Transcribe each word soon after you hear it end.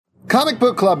Comic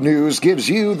Book Club News gives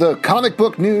you the comic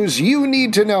book news you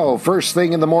need to know first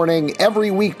thing in the morning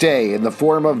every weekday in the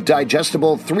form of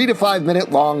digestible 3 to 5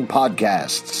 minute long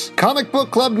podcasts. Comic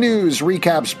Book Club News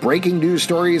recaps breaking news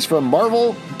stories from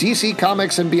Marvel, DC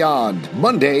Comics, and beyond,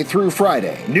 Monday through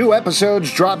Friday. New episodes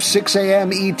drop 6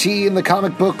 a.m. ET in the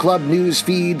Comic Book Club News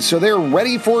feed, so they're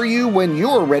ready for you when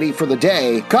you're ready for the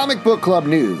day. Comic Book Club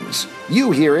News.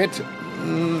 You hear it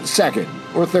second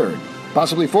or third,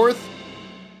 possibly fourth.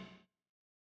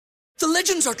 The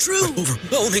legends are true.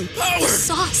 Overwhelming power! The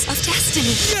sauce of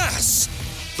destiny. Yes!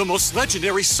 The most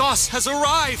legendary sauce has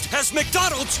arrived as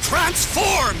McDonald's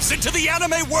transforms into the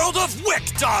anime world of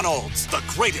WickDonald's. The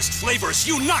greatest flavors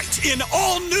unite in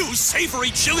all new savory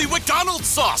chili McDonald's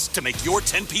sauce to make your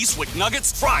 10-piece Wick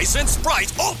Nuggets, fries, and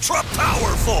Sprite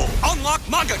ultra-powerful. Unlock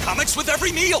manga comics with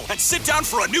every meal and sit down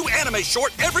for a new anime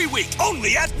short every week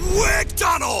only at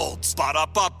WickDonald's.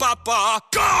 Ba-da-ba-ba-ba,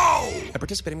 go! At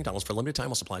participating McDonald's for a limited time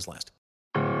while supplies last.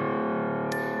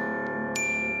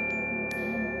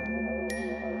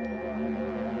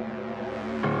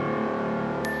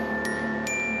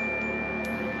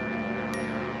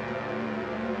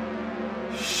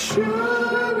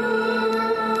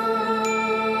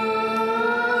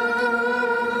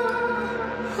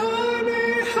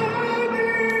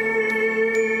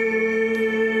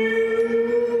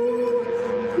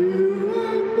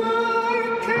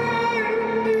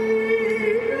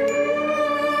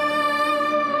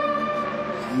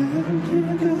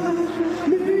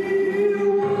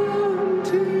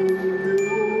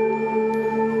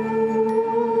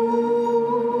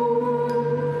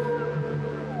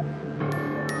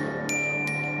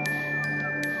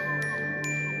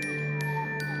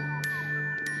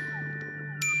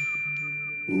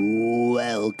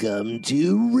 Welcome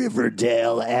to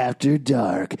Riverdale After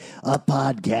Dark, a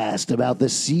podcast about the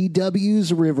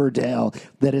CW's Riverdale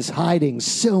that is hiding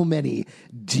so many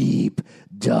deep,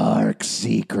 dark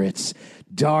secrets.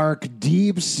 Dark,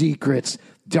 deep secrets.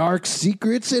 Dark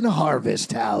Secrets in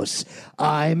Harvest House.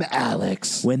 I'm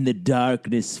Alex. When the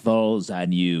darkness falls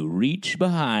on you, reach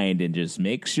behind and just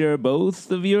make sure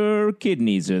both of your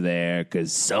kidneys are there,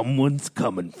 because someone's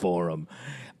coming for them.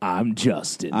 I'm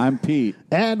Justin. I'm Pete.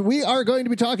 And we are going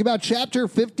to be talking about Chapter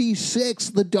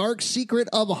 56, The Dark Secret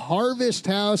of Harvest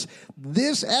House.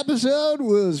 This episode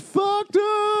was fucked up.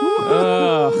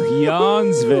 Oh,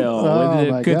 Yawnsville.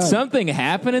 Oh, my Could God. something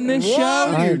happen in this show?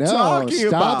 I know. talking Stop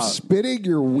about? spinning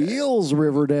your wheels,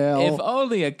 Riverdale. If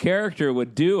only a character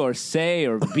would do or say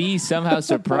or be somehow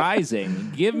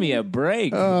surprising. Give me a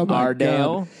break,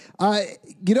 Ardale.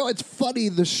 It's funny.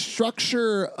 The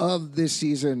structure of this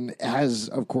season has,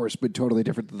 of course, been totally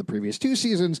different than the previous two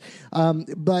seasons.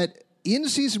 But in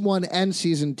season 1 and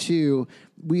season 2,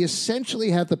 we essentially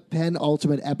had the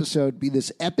penultimate episode be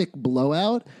this epic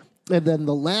blowout. And then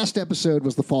the last episode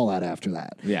was the fallout after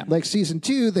that. Yeah. Like season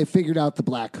 2, they figured out the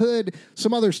Black Hood.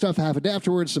 Some other stuff happened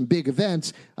afterwards, some big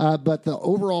events. But the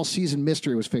overall season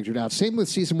mystery was figured out. Same with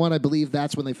season 1, I believe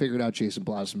that's when they figured out Jason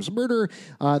Blossom's murder.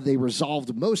 They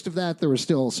resolved most of that. There was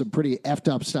still some pretty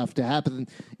effed up stuff to happen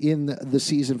in the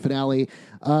season finale.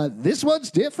 This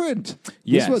one's different.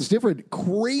 Yes. This one's different.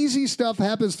 Crazy stuff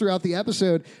happens throughout the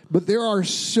episode, but there are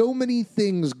so many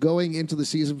things going into the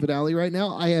season finale right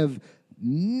now. I have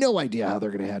no idea how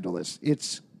they're going to handle this.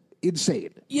 It's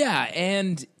insane. Yeah,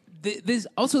 and this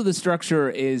also the structure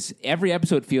is every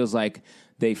episode feels like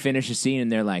they finish a scene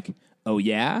and they're like, oh,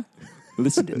 yeah?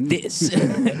 Listen to this.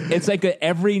 It's like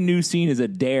every new scene is a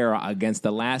dare against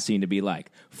the last scene to be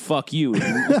like, fuck you.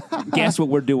 Guess what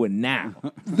we're doing now?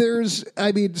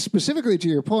 Specifically to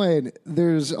your point,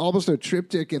 there's almost a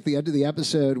triptych at the end of the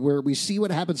episode where we see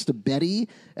what happens to Betty,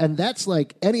 and that's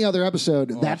like any other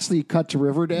episode, that's the cut to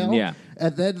Riverdale. Yeah.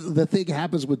 And then the thing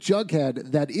happens with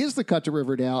Jughead, that is the cut to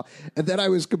Riverdale. And then I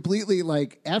was completely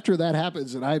like, after that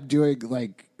happens, and I'm doing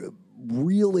like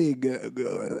reeling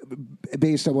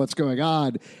based on what's going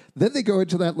on. Then they go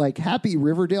into that like happy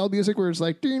Riverdale music where it's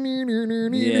like,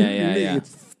 Yeah.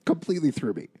 It's completely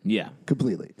threw me. Yeah.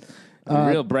 Completely. A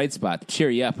real bright spot to cheer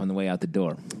you up on the way out the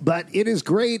door. But it is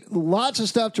great. Lots of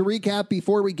stuff to recap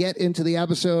before we get into the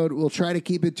episode. We'll try to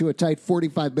keep it to a tight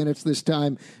 45 minutes this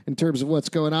time in terms of what's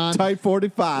going on. Tight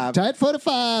 45. Tight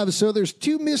 45. So there's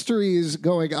 2 mysteries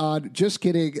going on. Just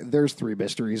kidding. There's 3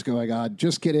 mysteries going on.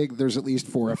 Just kidding. There's at least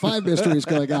 4 or 5 mysteries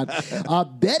going on.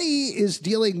 Betty is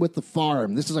dealing with the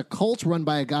farm. This is a cult run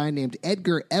by a guy named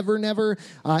Edgar Evernever.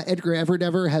 Edgar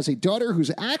Evernever has a daughter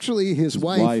who's actually his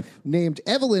wife named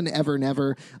Evelyn Evernever. Never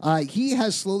Never. He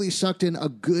has slowly sucked in a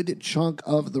good chunk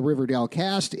of the Riverdale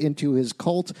cast into his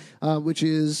cult, which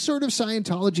is sort of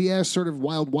Scientology-esque, sort of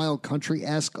Wild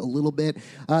Country-esque a little bit.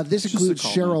 This includes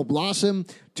Cheryl Blossom,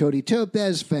 Tony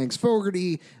Topaz, Fangs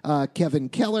Fogarty, Kevin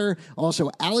Keller. Also,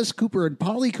 Alice Cooper and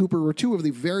Polly Cooper were two of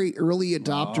the very early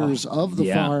adopters of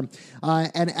the farm.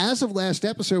 And as of last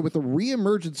episode, with the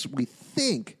reemergence,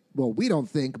 we don't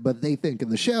think, but they think in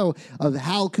the show, of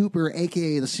Hal Cooper,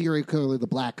 a.k.a. the serial killer, the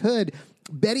Black Hood,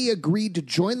 Betty agreed to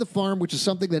join the farm, which is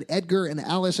something that Edgar and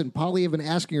Alice and Polly have been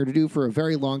asking her to do for a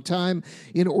very long time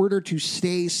in order to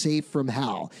stay safe from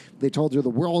Hal. They told her the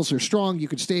walls are strong. You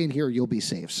can stay in here. You'll be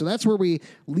safe. So that's where we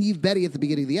leave Betty at the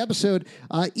beginning of the episode,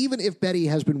 even if Betty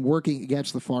has been working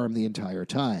against the farm the entire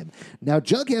time. Now,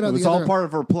 Jughead on the other... It was all part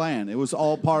of her plan. It was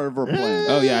all part of her plan.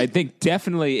 Oh, yeah. I think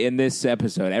definitely in this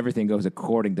episode, everything goes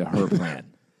according to her plan.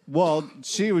 Well,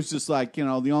 she was just like, the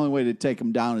only way to take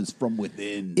him down is from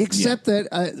within. Except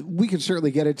that we can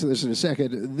certainly get into this in a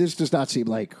second. This does not seem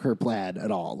like her plan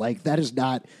at all. Like, that is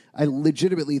not... I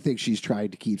legitimately think she's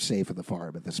trying to keep safe at the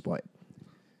farm at this point.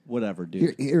 Whatever,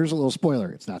 dude. Here's a little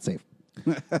spoiler. It's not safe.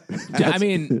 I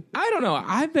mean, I don't know.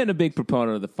 I've been a big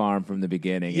proponent of the farm from the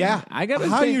beginning. Yeah. I gotta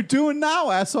How you doing now,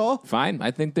 asshole? Fine.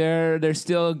 I think they're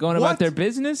still going about their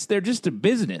business. They're just a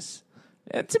business.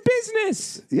 It's a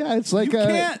business. Yeah, it's like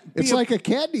like a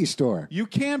candy store. You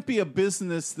can't be a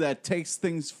business that takes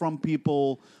things from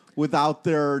people without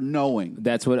their knowing.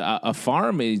 That's what a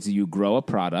farm is. You grow a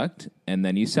product and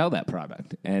then you sell that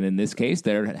product. And in this case,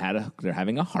 they're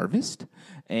having a harvest,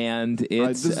 and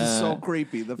it's this is so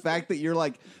creepy. The fact that you're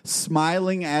like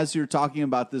smiling as you're talking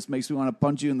about this makes me want to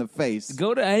punch you in the face.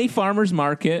 Go to any farmer's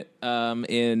market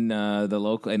in the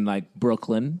local in like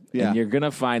Brooklyn, and you're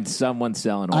gonna find someone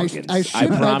selling organs. I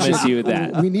promise you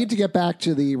that. We need to get back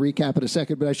to the recap in a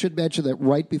second, but I should mention that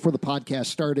right before the podcast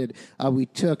started, we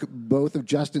took both of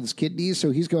Justin's kidneys,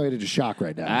 so he's going into shock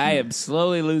right now. I am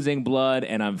slowly losing blood,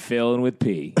 and I'm filling with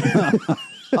pee.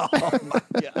 Oh my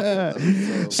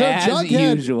God. So as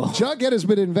usual. Jughead has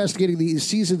been investigating the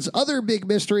season's other big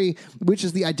mystery, which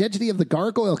is the identity of the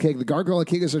Gargoyle King. The Gargoyle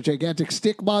King is a gigantic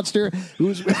stick monster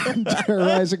who's been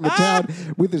terrorizing the town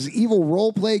with his evil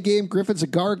role-play game, Griffins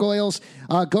and Gargoyles.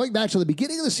 Going back to the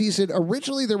beginning of the season,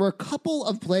 originally there were a couple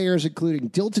of players, including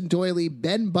Dilton Doily,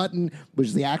 Ben Button, which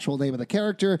is the actual name of the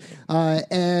character,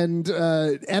 and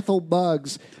Ethel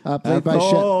Buggs, played by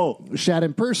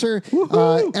Shannon Purser.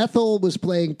 Ethel was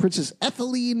playing Princess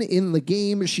Etheline in the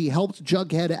game. She helped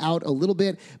Jughead out a little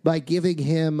bit by giving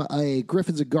him a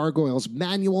Griffins and Gargoyles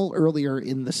manual earlier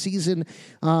in the season.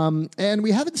 And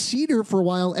we haven't seen her for a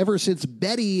while, ever since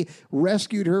Betty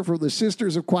rescued her from the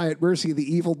Sisters of Quiet Mercy,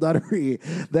 the evil nunnery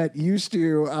that used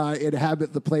to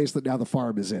inhabit the place that now the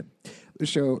farm is in. The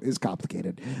show is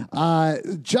complicated.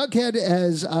 Jughead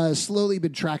has slowly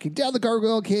been tracking down the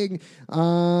Gargoyle King.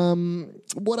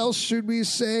 What else should we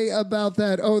say about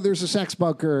that? Oh, there's a sex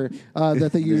bunker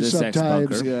that they use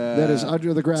sometimes that is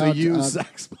under the ground. It's a used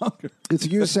sex bunker. It's a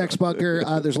used sex bunker.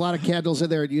 There's a lot of candles in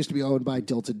there. It used to be owned by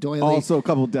Dilton Doily. Also, a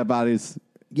couple of dead bodies.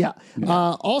 Yeah.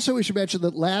 Also, we should mention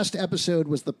that last episode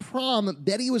was the prom.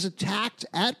 Betty was attacked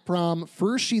at prom.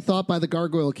 First, she thought by the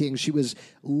Gargoyle King. She was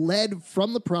led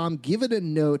from the prom, given a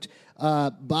note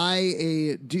by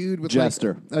a dude with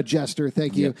Jester. a jester.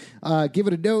 Thank you.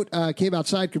 Given a note, came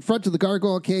outside, confronted the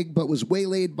Gargoyle King, but was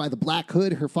waylaid by the Black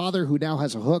Hood, her father, who now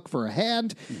has a hook for a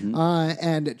hand,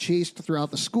 and chased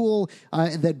throughout the school.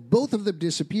 And then both of them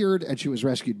disappeared, and she was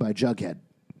rescued by Jughead.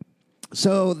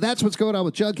 So that's what's going on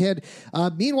with Jughead.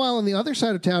 Meanwhile, on the other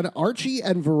side of town, Archie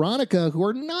and Veronica, who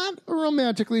are not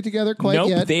romantically together quite yet.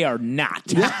 Nope, they are not.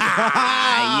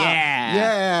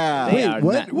 Yeah. Wait,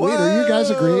 what? Wait, are you guys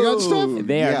agreeing on stuff?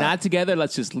 They are not together.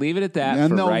 Let's just leave it at that And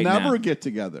for they'll right never now. get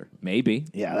together. Maybe.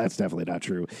 Yeah, that's definitely not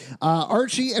true.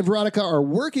 Archie and Veronica are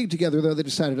working together, though. They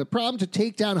decided at prom to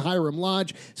take down Hiram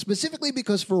Lodge, specifically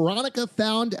because Veronica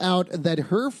found out that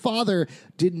her father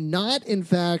did not, in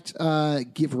fact,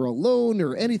 give her a loan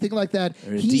or anything like that.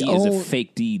 He is a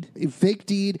fake deed. Fake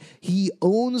deed. He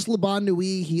owns Le Bon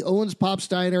Nuit. He owns Pop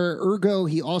Steiner. Ergo,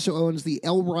 he also owns the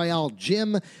El Royale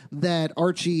gym that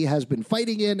Archie has been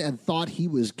fighting in and thought he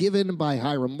was given by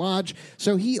Hiram Lodge.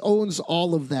 So he owns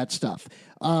all of that stuff.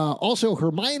 Also,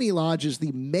 Hermione Lodge is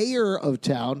the mayor of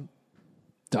town. ...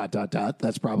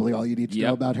 That's probably all you need to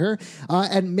know about her.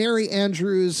 And Mary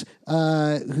Andrews,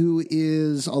 who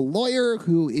is a lawyer,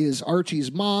 who is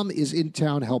Archie's mom, is in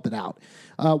town helping out.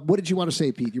 What did you want to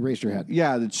say, Pete? You raised your hand.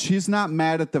 Yeah, that she's not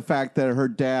mad at the fact that her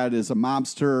dad is a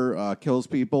mobster, kills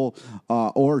people,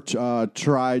 or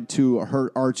tried to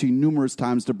hurt Archie numerous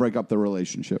times to break up the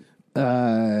relationship.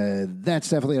 That's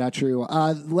definitely not true.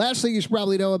 Last thing you should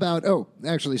probably know about,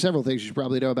 actually several things you should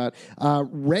probably know about.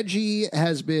 Reggie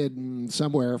has been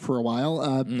somewhere for a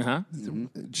while,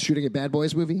 shooting a Bad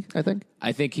Boys movie, I think.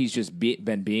 I think he's just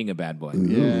been being a bad boy.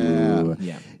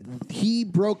 Yeah. He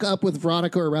broke up with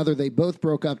Veronica, or rather they both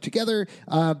broke up together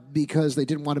because they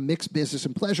didn't want to mix business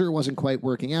and pleasure. It wasn't quite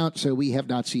working out, so we have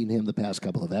not seen him the past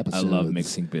couple of I episodes. love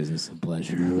mixing business and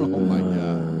pleasure. Oh my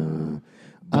god.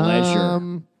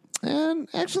 Pleasure. And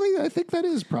actually, I think that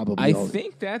is probably I all.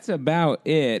 think that's about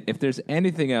it. If there's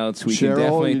anything else, we Cheryl, can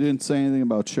definitely. you didn't say anything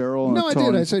about Cheryl and No, I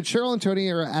Tony? did. I said Cheryl and Tony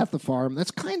are at the farm.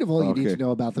 That's kind of all you need Okay. to know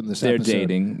about them this They're episode.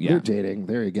 dating, yeah. They're dating.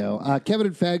 There you go. Kevin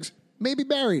and Fegs may be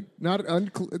married. Not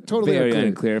totally Very unclear.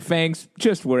 unclear. Fangs,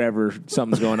 just wherever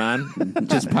something's going on,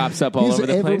 just pops up all He's over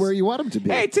the place. everywhere you want him to be.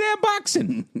 Hey, today I'm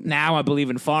boxing. Now I believe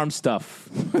in farm stuff.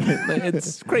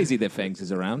 It's crazy that Fangs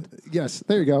is around. Yes,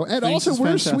 there you go. And Fangs also, is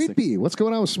where's fantastic. Sweet Pea? What's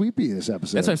going on with Sweet Pea this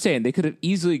episode? That's what I'm saying. They could have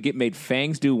easily made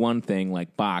Fangs do one thing,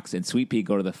 like box, and Sweet Pea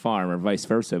go to the farm, or vice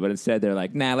versa. But instead, they're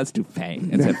like, nah, let's do Fangs.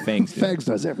 That's what Fangs do. Fegs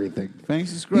does everything.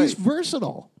 Fangs is great. He's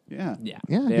versatile. Yeah. Yeah,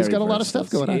 Yeah, he's very got a lot of versatile.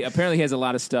 stuff going on. Apparently, he has a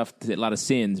lot of stuff, a lot of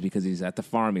sins because he's at the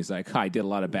farm. He's like, I did a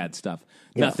lot of bad stuff.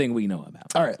 Nothing we know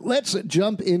about. All right, let's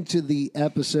jump into the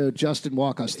episode. Justin,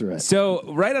 walk us through it. So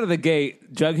right out of the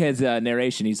gate, Jughead's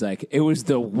narration, he's like, it was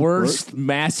the worst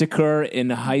massacre in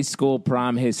high school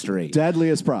prom history.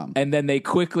 Deadliest prom. And then they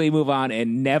quickly move on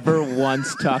and never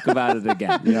once talk about it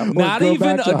again. Or Not go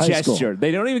even back to a high school. gesture.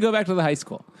 They don't even go back to the high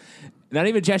school. Not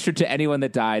even a gesture to anyone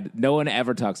that died. No one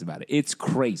ever talks about it. It's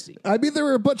crazy. I mean, there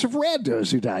were a bunch of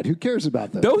randos who died. Who cares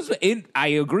about them? I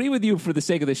agree with you for the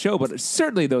sake of the show, but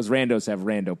certainly those randos have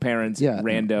rando parents, Yeah.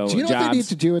 rando Do you know jobs. what they need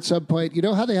to do at some point? You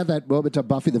know how they had that moment of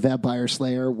Buffy the Vampire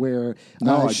Slayer where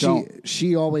No, I don't.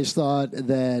 she always thought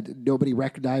that nobody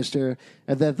recognized her,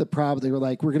 and then at the prom they were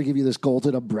like, we're going to give you this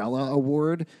Golden Umbrella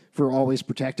Award for always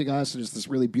protecting us, and it's this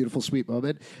really beautiful, sweet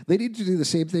moment. They need to do the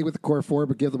same thing with the Core 4,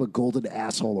 but give them a Golden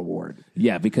Asshole Award.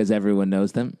 Yeah, because everyone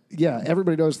knows them. Yeah,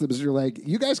 everybody knows them, because you're like,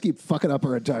 you guys keep fucking up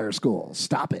our entire school.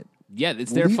 Stop it. Yeah,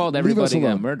 it's their Leave- fault leave us everybody got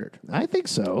alone. murdered. I think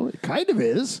so. It kind of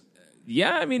is.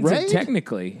 Yeah, I mean, Right? so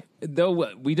technically,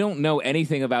 though we don't know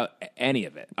anything about any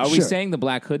of it. Are we Sure. saying the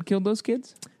Black Hood killed those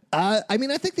kids? I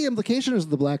mean, I think the implication is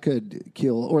the Black Hood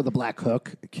or the Black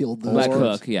Hook killed those. Black kids.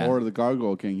 Hook, yeah. Or the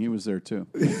Gargoyle King. He was there too.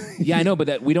 Yeah, I know, but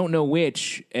that we don't know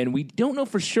which, and we don't know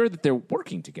for sure that they're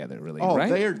working together, really, Oh,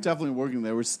 right? they are definitely working.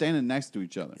 They were standing next to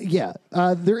each other. Yeah,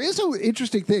 there is an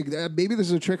interesting thing. Maybe this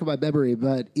is a trick of my memory,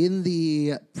 but in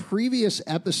the previous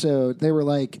episode, they were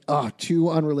like, two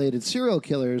unrelated serial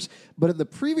killers. But in the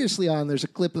previously on, there's a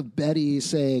clip of Betty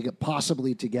saying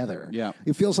possibly together. Yeah.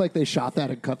 It feels like they shot that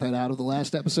and cut that out of the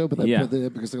last episode, but then Yeah. put it in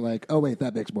because they're like, oh, wait,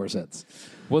 that makes more sense.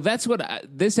 Well, that's what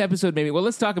this episode made me. Well,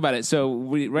 let's talk about it. So,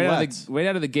 right Let's.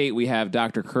 out of the gate, we have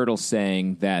Dr. Curdle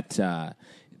saying that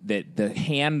that the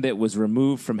hand that was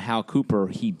removed from Hal Cooper,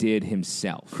 he did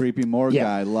himself. Creepy Moore Yeah.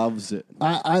 guy loves it.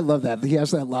 I love that. He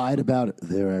has that line about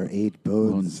there are 8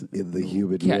 bones in the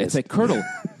human Yeah, wrist. it's like Curdle.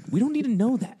 We don't need to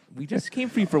know that. We just came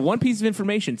for you for one piece of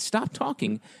information. Stop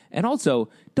talking, and also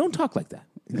don't talk like that.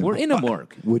 We're in a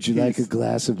morgue. Would you like a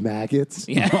glass of maggots?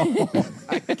 Yeah.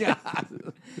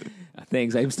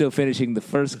 Thanks. I'm still finishing the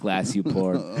first glass you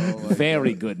poured.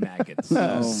 Very good maggots.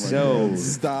 So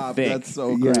Stop. thick. That's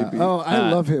so Yeah. creepy. Oh,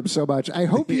 I love him so much. I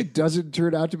hope he doesn't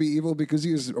turn out to be evil because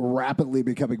he is rapidly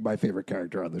becoming my favorite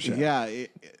character on the show. Yeah,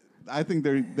 I think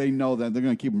they know that. They're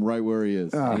going to keep him right where he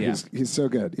is. Oh, Yeah. he's so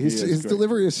good. is His great.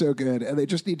 delivery is so good, and they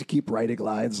just need to keep writing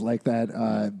lines like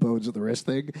that bones of the wrist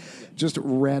thing, just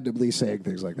randomly saying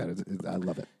things like that. I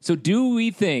love it. So, do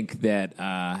we think that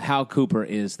Hal Cooper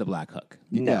is the Black Hook?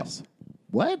 Yes.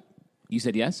 What? You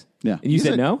said yes? Yeah. And you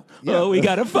said no? Oh, we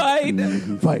got to fight.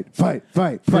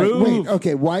 Fight. Prove. Wait,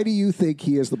 okay, why do you think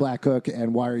he is the Black Hook,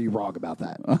 and why are you wrong about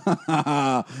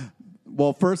that?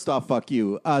 Well, first off, fuck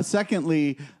you.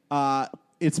 Secondly,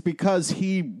 it's because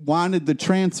he wanted the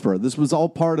transfer. This was all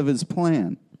part of his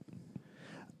plan.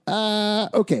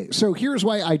 Okay, so here's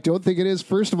why I don't think it is.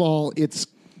 First of all, it's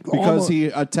Because almost- he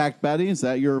attacked Betty? Is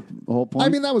that your whole point? I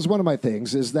mean, that was one of my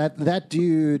things, is that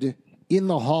dude in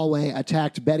the hallway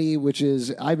attacked Betty, which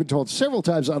is, I've been told several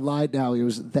times online now,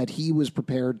 that he was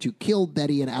prepared to kill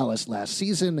Betty and Alice last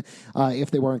season if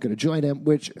they weren't going to join him,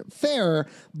 which, fair,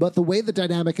 but the way the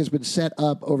dynamic has been set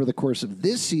up over the course of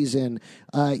this season,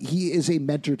 he is a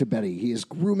mentor to Betty. He is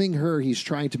grooming her. He's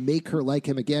trying to make her like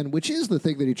him again, which is the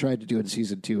thing that he tried to do in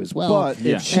season 2 as well. But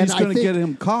if she's And I going to think get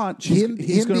him caught, he's going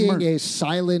to being murder. a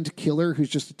silent killer who's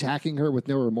just attacking her with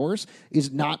no remorse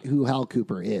is not who Hal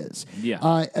Cooper is.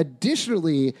 Yeah. Additionally,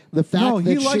 Additionally, the fact No,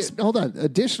 he that likes- hold on.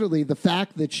 Additionally, the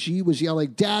fact that she was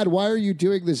yelling, "Dad, why are you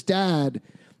doing this, Dad?"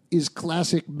 is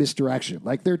classic misdirection.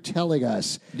 Like they're telling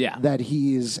us that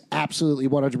he is absolutely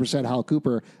 100% Hal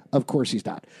Cooper. Of course he's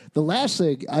not. The last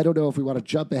thing, I don't know if we want to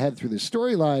jump ahead through this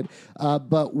storyline,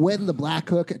 but when the Black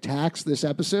Hook attacks this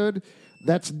episode,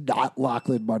 that's not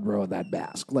Lachlan Monroe in that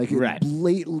mask. Like, it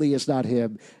blatantly is not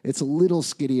him. It's a little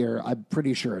skinnier. I'm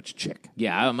pretty sure it's Chick.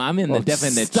 Yeah, I'm in the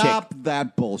definitely the Stop Chick.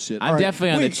 that bullshit. I'm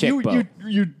definitely on the Chick boat.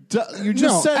 You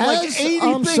just said like 80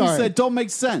 things that don't make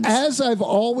sense. As I've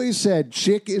always said,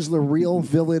 Chick is the real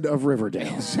villain of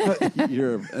Riverdale.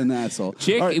 You're an asshole.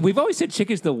 Chick, we've always said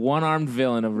Chick is the one-armed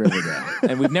villain of Riverdale,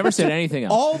 and we've never said anything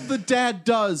else. All the dad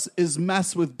does is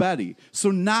mess with Betty.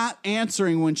 So not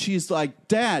answering when she's like,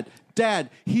 Dad,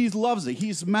 he loves it.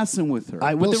 He's messing with her.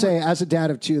 I will say, as a dad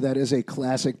of two, that is a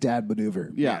classic dad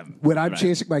maneuver. Yeah. When I'm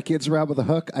chasing my kids around with a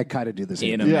hook, I kind of do the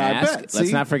same. In a thing. mask. I bet. Let's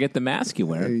See? not forget the mask you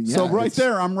wear. So right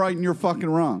there, I'm right and you're fucking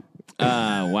wrong.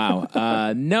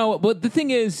 Wow. No, but the thing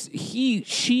is,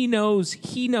 he knows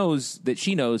that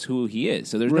she knows who he is.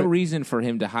 So there's no reason for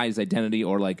him to hide his identity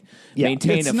or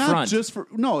maintain It's a not front. just for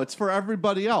it's for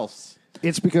everybody else.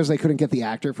 It's because they couldn't get the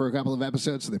actor for a couple of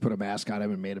episodes, so they put a mask on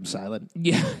him and made him silent.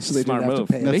 Yeah, So they smart didn't have move.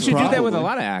 to pay him. They That's should do that with a probably-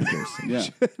 lot of actors. Yeah.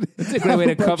 It's a great way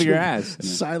to cover your Bunch ass. of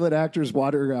silent actors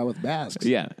wandering around with masks.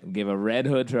 Yeah, give a red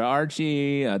hood to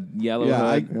Archie, a yellow Yeah,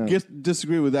 I hood.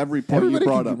 disagree with every point Everybody you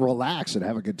brought can up. relax and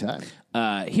have a good time.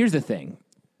 Here's the thing.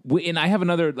 And I have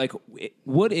another,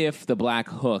 what if the Black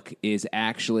Hook is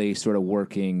actually sort of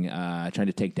working, trying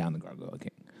to take down the Gargoyle King?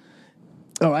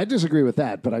 Oh, I disagree with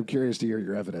that, but I'm curious to hear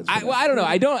your evidence. for that. I don't know.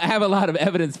 I don't have a lot of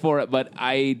evidence for it, but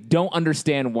I don't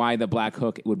understand why the Black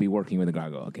Hook would be working with the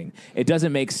Gargoyle King. It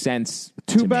doesn't make sense.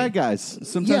 Two to bad me. guys.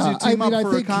 Sometimes Yeah, you team I mean, up I for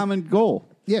a think- common goal.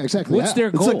 Yeah, exactly. What's their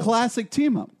It's goal? a classic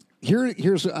team up.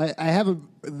 Here's I haven't.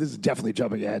 This is definitely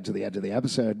jumping ahead to the end of the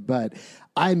episode, but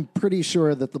I'm pretty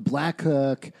sure that the Black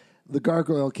Hook, the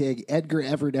Gargoyle King, Edgar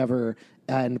Evernever,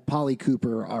 and Polly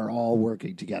Cooper are all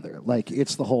working together. Like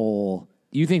it's the whole.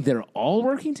 You think they're all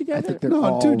working together? I think they're No,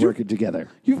 all dude, working together.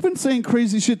 You've been saying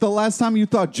crazy shit the last time you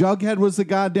thought Jughead was the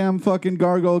goddamn fucking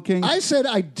Gargoyle King. I said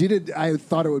I didn't. I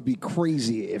thought it would be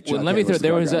crazy if. Well, Jughead let me throw. the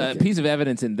There was Gargoyle a King. piece of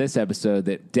evidence in this episode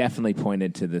that definitely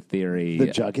pointed to the theory. The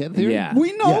Jughead theory? Yeah.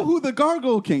 we know Yeah. who the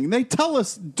Gargoyle King. They tell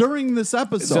us during this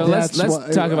episode. So let's That's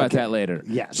what- talk about okay. that later.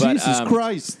 Yes. But, Jesus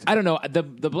Christ. I don't know.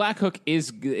 The Black Hook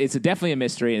it's definitely a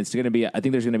mystery, and it's going to be. I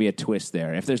think there's going to be a twist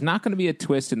there. If there's not going to be a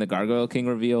twist in the Gargoyle King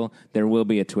reveal, there will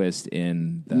be a twist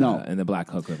in the Black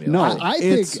Hook reveal. No. I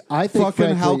It's think fucking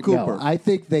frankly, Hal no. Cooper. I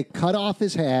think they cut off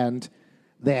his hand.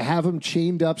 They have him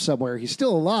chained up somewhere. He's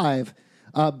still alive,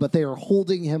 but they are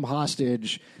holding him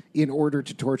hostage in order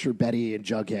to torture Betty and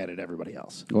Jughead and everybody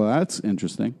else. Well, that's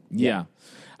interesting. Yeah.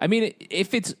 I mean,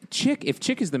 if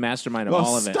Chick is the mastermind of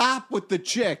all of it. Stop with the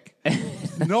chick.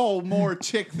 No more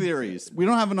chick theories. We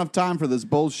don't have enough time for this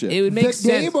bullshit. It would make The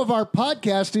sense. name of our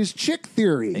podcast is Chick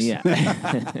Theories. Yeah.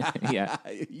 Yeah.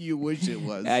 you wish it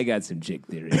was. I got some chick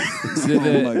theories. So Oh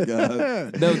the- my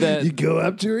god. no, the- You go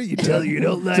up to her, you tell her you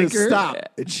don't like her, stop.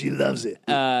 and she loves it.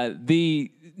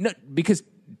 because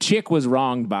Chick was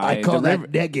wronged by I call the that river.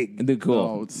 negging. The cool,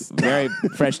 Oh, it's- very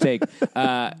fresh take.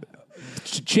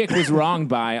 Chick was wronged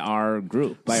by our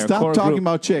group. By our Stop core talking group,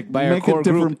 about Chick. By Make our core a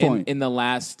different group point. in the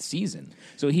last season.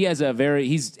 So he has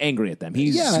he's angry at them.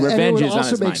 He's Yeah, and it revenge would is on also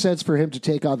his make mind. sense for him to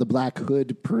take on the Black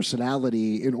Hood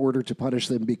personality in order to punish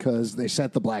them because they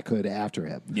sent the Black Hood after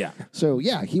him. Yeah. So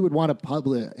yeah, he would want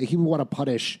to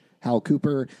punish Hal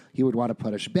Cooper. He would want to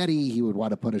punish Betty. He would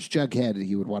want to punish Jughead. And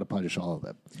he would want to punish all of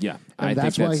them. Yeah, and I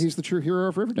that's think why he's the true hero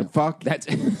of Riverdale. Fuck. That's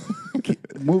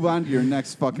Move on to your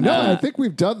next fucking. No, I think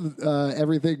we've done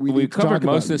everything we we need to talk covered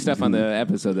most about. of the stuff on the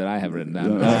episode that I have written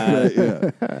down.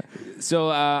 yeah. So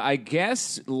I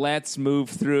guess let's move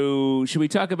through. Should we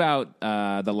talk about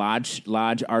the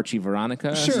Lodge Archie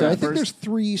Veronica? Sure, stuff I think first? there's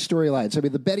three storylines. I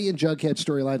mean, the Betty and Jughead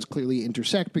storylines clearly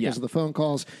intersect because Yeah. of the phone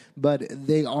calls, but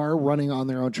they are running on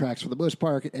their own tracks for the most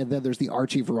part. And then there's the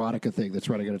Archie Veronica thing that's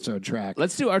running on its own track.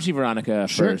 Let's do Archie Veronica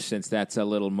Sure. first, since that's a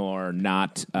little more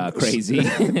not crazy.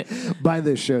 By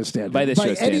this show standard. By this show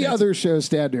any standards. other show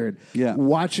standard, Yeah.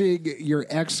 watching your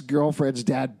ex-girlfriend's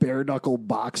dad bare knuckle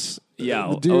box.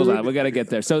 Yo, dude, hold on, we got to get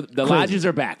there. So the Crazy. Lodges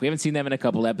are back. We haven't seen them in a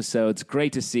couple episodes.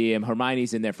 Great to see him.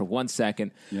 Hermione's in there for 1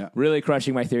 second. Yeah. Really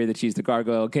crushing my theory that she's the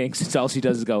Gargoyle King, since all she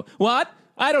does is go, "What?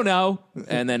 I don't know,"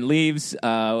 and then leaves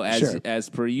Sure. as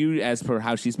per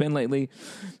how she's been lately.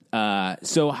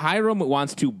 So Hiram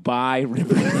wants to buy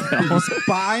Riverdale.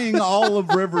 Buying all of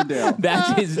Riverdale.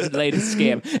 That's his latest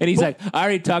scam. And he's like, I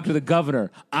already talked to the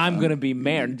governor. I'm going to be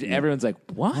mayor. And everyone's like,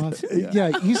 what?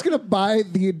 Yeah, he's going to buy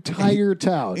the entire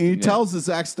town. He tells his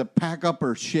ex to pack up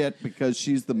her shit because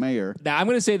she's the mayor. Now, I'm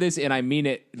going to say this, and I mean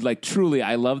it, like, truly,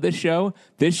 I love this show.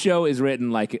 This show is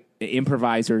written like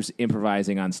improvisers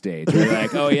improvising on stage. They're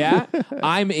like, oh, yeah?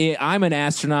 I'm an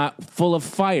astronaut full of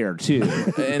fire, too.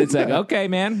 And it's like, okay,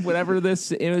 man, whatever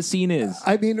this scene is.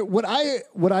 I mean, what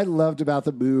I loved about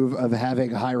the move of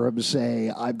having Hiram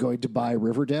say, I'm going to buy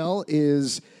Riverdale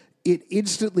is it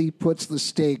instantly puts the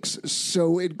stakes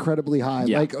so incredibly high.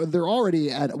 Yeah. Like, they're already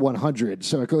at 100,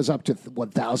 so it goes up to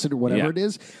 1,000 or whatever it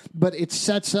is. But it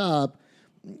sets up,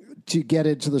 to get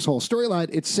into this whole storyline,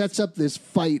 it sets up this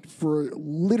fight for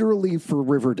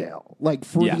Riverdale, like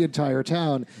for the entire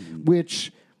town,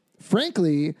 which,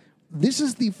 frankly, this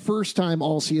is the first time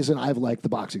all season I've liked the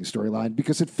boxing storyline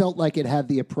because it felt like it had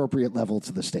the appropriate level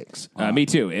to the stakes. Me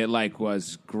too. It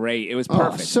was great. It was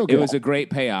perfect. So good. It was a great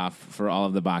payoff for all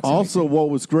of the boxing. Also, what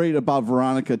was great about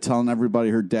Veronica telling everybody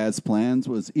her dad's plans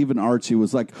was even Archie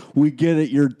was like, we get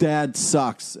it, your dad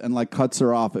sucks, and like cuts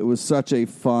her off. It was such a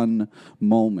fun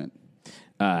moment.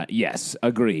 Yes,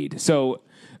 agreed. So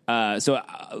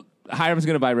Hiram's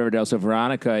going to buy Riverdale, so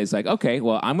Veronica is like, okay,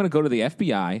 well, I'm going to go to the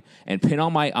FBI and pin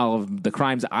all of the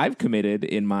crimes I've committed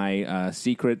in my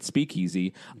secret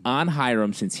speakeasy on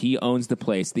Hiram since he owns the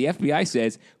place. The FBI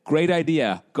says, great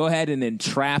idea. Go ahead and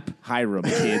entrap Hiram,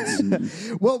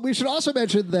 kids. Well, we should also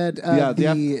mention that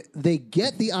they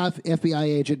get the FBI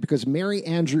agent because Mary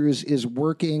Andrews is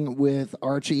working with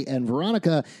Archie and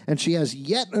Veronica, and she has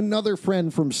yet another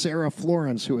friend from Sarah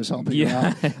Florence who is helping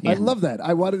her out. I love that.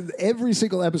 I wanted every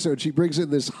single episode she brings in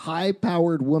this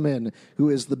high-powered woman who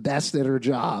is the best at her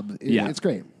job. It's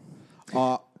great.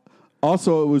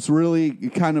 Also, it was really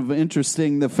kind of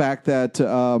interesting the fact that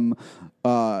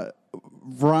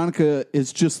Veronica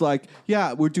is just like,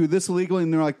 yeah, we're doing this illegally.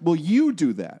 And they're like, well, you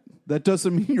do that. That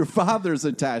doesn't mean your father's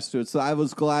attached to it. So I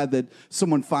was glad that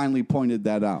someone finally pointed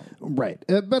that out. Right.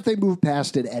 But they moved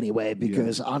past it anyway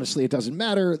because honestly, it doesn't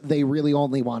matter. They really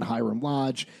only want Hiram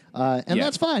Lodge. And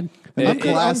that's fine. I'm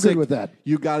good with that.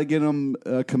 You got to get him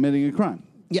committing a crime.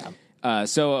 Yeah.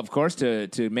 So, of course,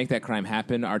 to make that crime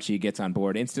happen, Archie gets on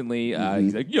board instantly.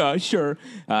 He's like, yeah, sure.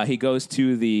 He goes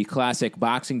to the classic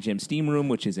boxing gym steam room,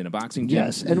 which is in a boxing gym.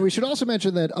 Yes, and we should also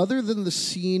mention that other than the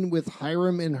scene with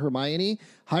Hiram and Hermione,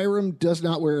 Hiram does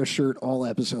not wear a shirt all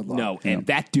episode long. No, and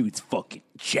that dude's fucking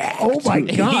jacked. Oh, my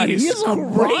God. He is a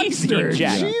crazy monster.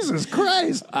 jacked. Jesus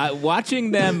Christ.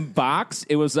 Watching them box,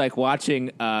 it was like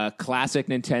watching classic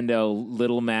Nintendo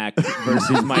Little Mac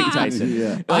versus Mike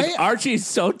Tyson. Archie's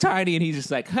so tiny, and he's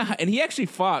just like, and he actually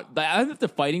fought. I think the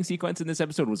fighting sequence in this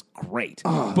episode was great.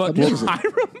 But amazing.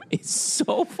 Hiram is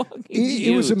so fucking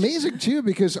It was huge. amazing, too,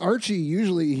 because Archie,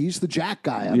 usually, he's the jack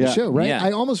guy on the show, right? Yeah.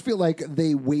 I almost feel like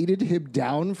they weighted him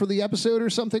down for the episode or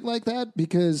something like that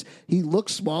because he looked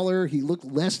smaller. He looked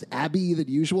less Abby than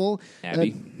usual.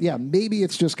 Abby? Maybe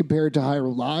it's just compared to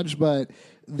Hiram Lodge, but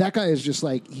that guy is just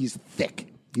like, he's thick.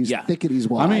 He's thick and he's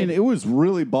wide. I mean, it was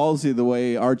really ballsy the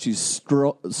way Archie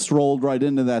strolled right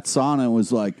into that sauna and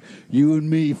was like, you and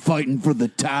me fighting for the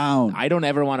town. I don't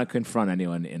ever want to confront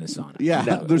anyone in a sauna. Yeah,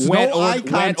 there's no eye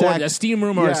contact. Wet or a steam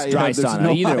room or a dry there's sauna.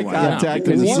 no Either eye one. contact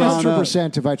Because in the sauna.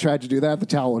 100% if I tried to do that, the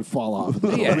towel would fall off.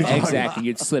 Yeah, exactly.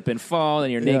 You'd slip and fall,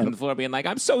 and you're naked on the floor being like,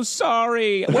 I'm so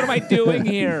sorry. What am I doing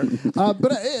here?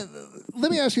 But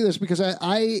let me ask you this, because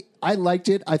I liked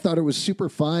it. I thought it was super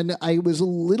fun. I was a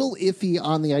little iffy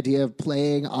on the idea of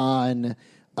playing on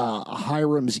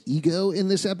Hiram's ego in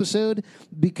this episode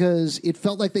because it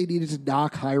felt like they needed to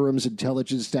knock Hiram's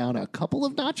intelligence down a couple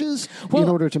of notches in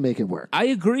order to make it work. I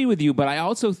agree with you, but I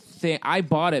also think I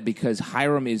bought it because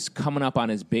Hiram is coming up on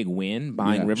his big win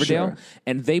buying Riverdale,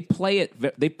 and they play it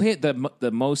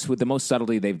the most with the most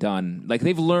subtlety they've done. Like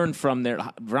they've learned from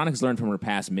Veronica's learned from her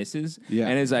past misses,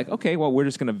 and it's like, okay, well, we're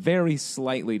just going to very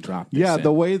slightly drop this. Yeah, in.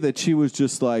 the way that she was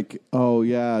just like, oh,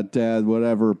 yeah, Dad,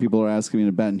 whatever. People are asking me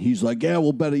to bet. And he's like, yeah,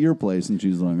 we'll bet at your place. And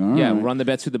she's like, all right. Run the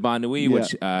bets through the Bon Nuit,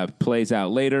 which plays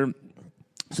out later.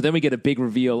 So then we get a big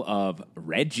reveal of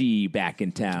Reggie back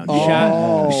in town.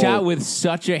 Shot with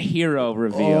such a hero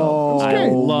reveal. I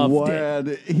loved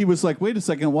it. He was like, wait a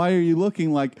second, why are you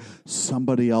looking like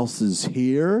somebody else is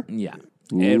here? Yeah.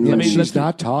 She's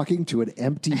not talking to an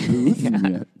empty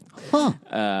booth.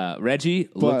 Reggie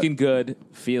looking good,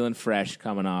 feeling fresh,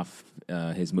 coming off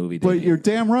his movie. But debut. you're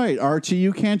damn right, Archie.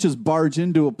 You can't just barge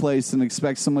into a place and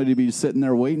expect somebody to be sitting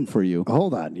there waiting for you.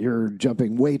 Hold on, you're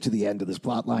jumping way to the end of this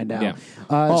plot line now.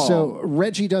 Yeah. So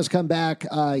Reggie does come back.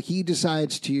 He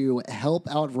decides to help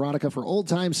out Veronica for old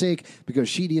time's sake because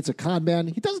she needs a con man.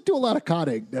 He doesn't do a lot of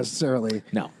conning necessarily.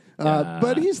 No.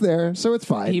 But he's there, so it's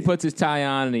fine. He puts his tie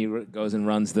on and he goes and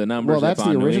runs the numbers. Well, that's the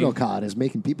Ennui. original con, is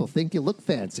making people think you look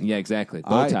fancy. Yeah, exactly.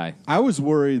 Bow tie. I was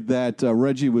worried that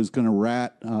Reggie was going to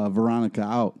rat Veronica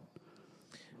out.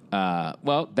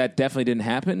 Well, that definitely didn't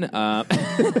happen.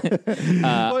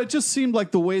 Well, it just seemed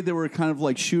like the way they were kind of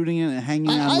like shooting it and hanging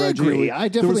on I Reggie. agree. I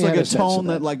there definitely was like had a a sense tone of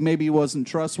that that. like maybe he wasn't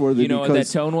trustworthy. You know what that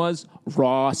because tone was?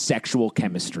 Raw sexual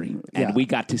chemistry. And Yeah. we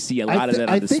got to see a lot of that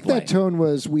on I display. think that tone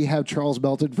was, we have Charles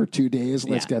Melton for 2 days.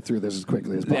 Let's Yeah. get through this as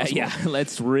quickly as possible. Yeah,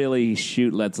 let's really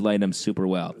shoot. Let's light him super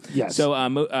well. Yes. So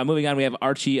moving on, we have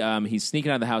Archie. He's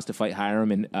sneaking out of the house to fight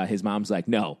Hiram, and his mom's like,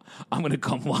 "No, I'm going to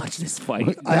come watch this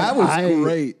fight." That was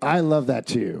great. I love that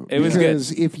too. It was good.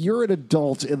 Because if you're an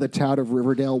adult in the town of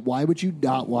Riverdale, why would you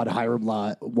not want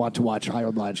to watch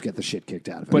Hiram Lodge get the shit kicked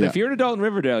out of him? But if you're an adult in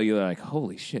Riverdale, you're like,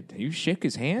 "Holy shit! You shook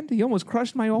his hand? He almost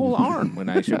crushed my whole arm when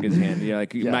I shook his hand." You're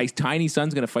like, "My tiny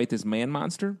son's going to fight this man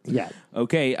monster?" Yeah.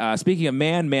 Okay. Speaking of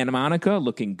man and Monica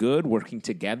looking good, working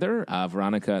together.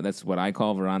 Veronica. That's what I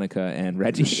call Veronica and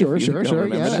Reggie. Sure. If you don't Yeah,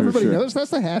 remember that. everybody Sure. knows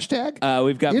that's the hashtag.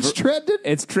 We've got It's trending.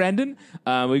 It's trending.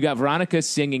 We've got Veronica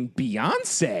singing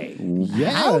Beyonce.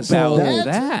 Yes, How about that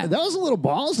that? That was a little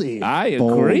ballsy. I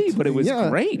agree, but it was Yeah.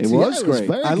 great. It Yeah, was it was great.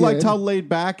 very I liked good. how laid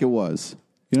back it was.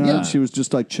 You know, Yeah. she was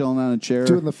just like chilling on a chair.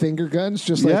 Doing the finger guns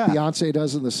just like Yeah. Beyonce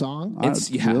does in the song.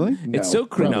 It's Really? It's No, so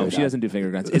crazy. No, probably she not. doesn't do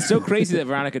finger guns. It's so crazy that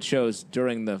Veronica chose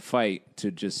during the fight to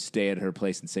just stay at her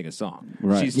place and sing a song.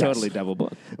 Right. She's Yes. totally double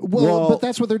booked. Well, but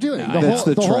that's what they're doing. That's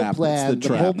the whole trap. plan, It's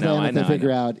the the whole trap. plan No, I that they know,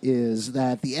 figure out is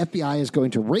that the FBI is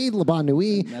going to raid Le Bon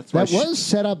Nuit. That's why That was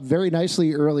set up very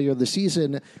nicely earlier this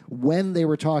season when they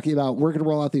were talking about, we're going to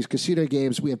roll out these casino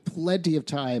games. We have plenty of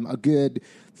time, a good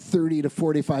 30 to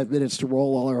 45 minutes to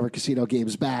roll all of our casino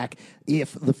games back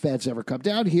if the feds ever come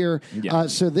down here. Yeah.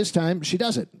 So this time she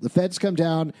doesn't. The feds come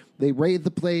down, they raid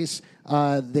the place,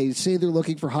 they say they're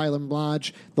looking for Hiram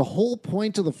Lodge. The whole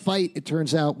point of the fight, it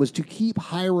turns out, was to keep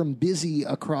Hiram busy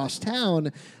across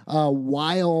town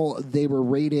while they were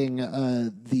raiding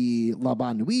the La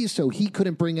Bon Nuit, so he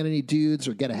couldn't bring in any dudes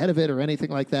or get ahead of it or anything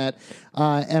like that.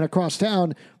 And across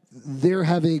town, they're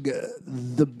having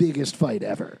the biggest fight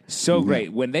ever. So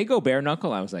great. When they go bare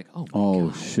knuckle, I was like, oh, my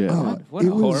God. Shit. What a It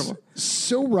was horrible.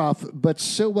 so rough, but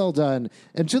so well done.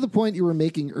 And to the point you were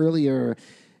making earlier,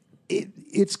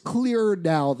 it's clear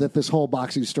now that this whole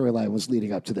boxing storyline was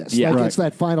leading up to this. Yeah. Like Right. it's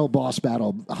that final boss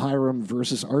battle, Hiram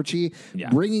versus Archie, Yeah.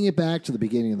 bringing it back to the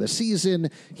beginning of the season.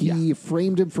 He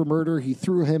framed him for murder. He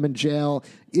threw him in jail.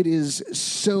 It is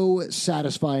so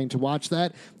satisfying to watch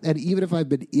that. And even if I've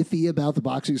been iffy about the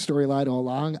boxing storyline all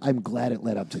along, I'm glad it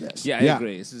led up to this. Yeah, I Yeah.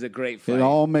 agree. This is a great fight. It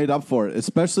all made up for it,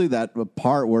 especially that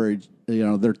part where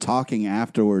they're talking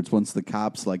afterwards once the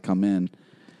cops like come in.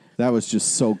 That was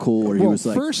just so cool. Where he Well, was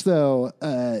like, first though,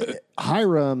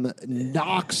 Hiram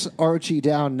knocks Archie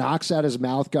down, knocks out his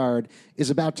mouth guard, is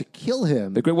about to kill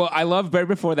him. Well, I love right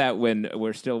before that when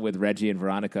we're still with Reggie and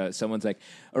Veronica. Someone's like,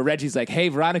 or Reggie's like, "Hey,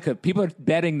 Veronica, people are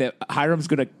betting that Hiram's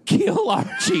going to kill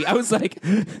Archie." I was like,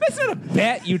 "That's not a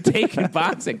bet you take in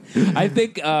boxing." I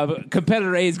think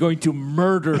competitor A is going to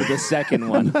murder the second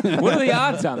one. What are the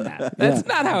odds on that? That's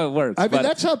not how it works. I mean, but-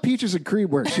 that's how Peaches and Cream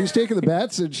work. She's taking the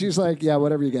bets, and she's like, "Yeah,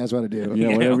 whatever you guys want to do."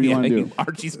 yeah, whatever you want to do.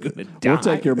 Archie's going to die. We'll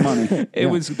take your money.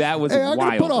 That was Hey, I'm gonna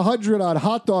wild. put 100 on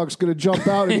hot dog's gonna jump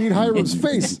out and eat Hiram's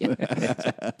face. All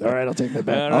right, I'll take that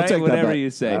bet. All I'll right, take that whatever bet. you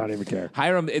say. I don't even care.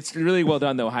 Hiram, it's really well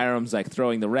done though. Hiram's like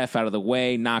throwing the ref out of the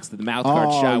way, knocks the mouth guard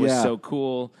Oh, shot was yeah. so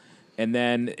cool. And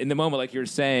then in the moment, like you're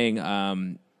saying,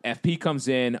 FP comes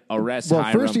in, arrests Well,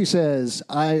 Hiram. first he says,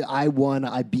 I won,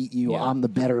 I beat you, Yeah. I'm the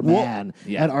better man.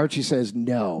 Yeah. And Archie says,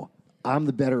 no, I'm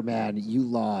the better man, you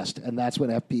lost. And that's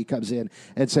when FP comes in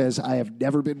and says, I have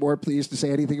never been more pleased to say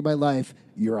anything in my life.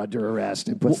 You're under arrest,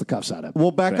 and puts the cuffs on him.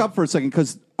 We'll back up for a second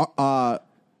because all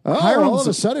Hiram's of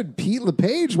a sudden, Pete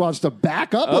LePage wants to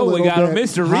back up a oh, little we got a bit.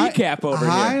 Mr. Recap over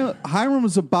here. Hiram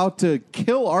was about to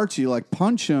kill Archie, like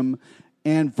punch him,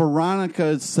 and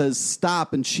Veronica says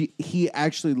stop, and he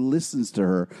actually listens to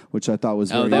her, which I thought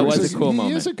was very that was interesting. a cool He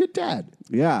moment. is a good dad.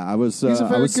 Yeah, I was. He's a I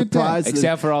very was good dad. surprised,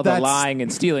 Except for all the that's- lying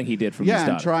and stealing he did from Yeah,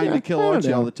 the and start. trying to kill I don't Archie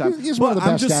know. all the time. He's one of the But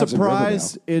I'm best just dads in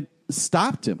surprised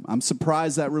stopped him. I'm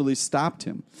surprised that really stopped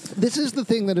him. This is the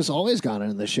thing that has always gone on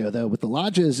in the show, though, with the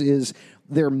lodges is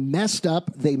they're messed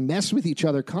up. They mess with each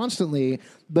other constantly,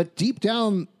 but deep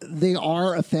down, they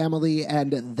are a family,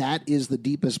 and that is the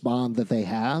deepest bond that they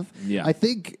have. Yeah. I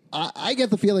think, I get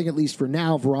the feeling, at least for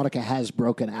now, Veronica has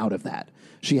broken out of that.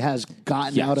 She has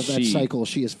gotten out of that cycle.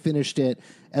 She has finished it,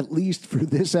 at least for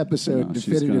this episode,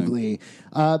 definitively.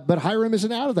 But Hiram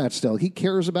isn't out of that still. He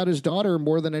cares about his daughter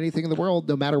more than anything in the world,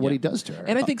 no matter what he does to her.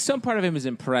 And I think some part of him is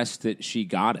impressed that she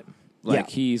got him.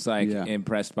 Like, he's, like,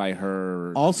 impressed by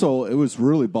her. Also, it was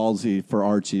really ballsy for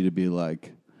Archie to be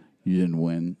like, you didn't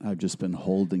win. I've just been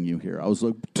holding you here. I was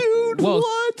like, dude,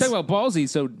 what? Talk about ballsy.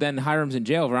 So then Hiram's in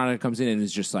jail. Veronica comes in and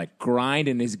is just like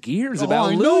grinding his gears about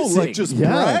I know, losing. like just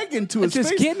bragging to his Just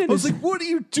face. getting in I was his- like, what are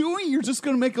you doing? You're just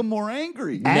going to make him more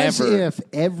angry. As Never. if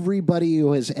everybody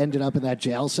who has ended up in that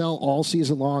jail cell all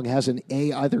season long has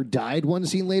either died one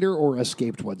scene later or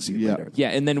escaped one scene later. Yeah,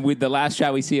 and then with the last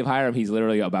shot we see of Hiram, he's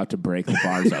literally about to break the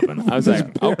bars open. I was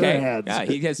like, okay, hands. yeah,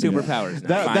 he has superpowers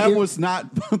now. Fine. That was not,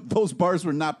 those bars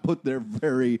were not put there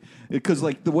because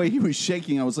like the way he was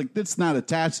shaking, I was like, that's not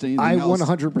attached to anything I else.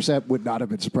 100% would not have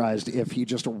been surprised if he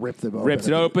just ripped them open. Rips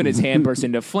it open, his hand bursts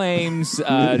into flames,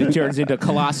 it turns into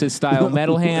Colossus-style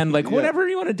metal hand. Like, whatever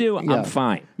you want to do, I'm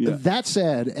fine. That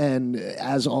said, and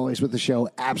as always with the show,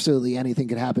 absolutely anything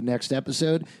could happen next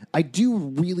episode. I do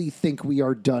really think we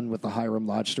are done with the Hiram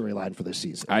Lodge storyline for this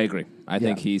season. I agree. I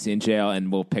think he's in jail,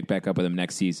 and we'll pick back up with him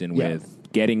next season with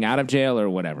getting out of jail or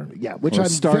whatever. Yeah, which Or I'm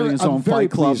starting very, his I'm own very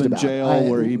fight club pleased in about. jail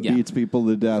where he beats people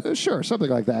to death. Sure, something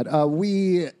like that.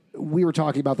 We were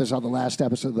talking about this on the last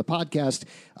episode of the podcast.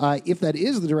 If that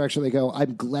is the direction they go,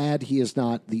 I'm glad he is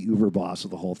not the Uber boss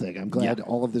of the whole thing. I'm glad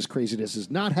all of this craziness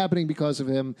is not happening because of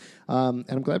him. And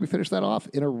I'm glad we finished that off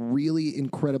in a really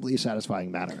incredibly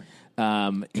satisfying manner.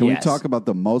 Can we talk about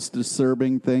the most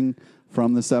disturbing thing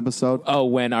from this episode? Oh,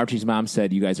 when Archie's mom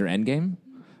said, "You guys are endgame,"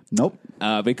 Nope.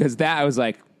 because that I was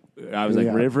like,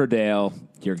 Riverdale,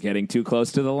 you're getting too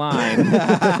close to the line. A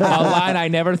line I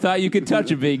never thought you could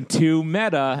touch of being too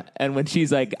meta. And when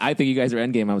she's like, I think you guys are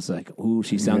endgame, I was like, ooh,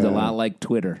 she sounds a lot like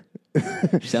Twitter.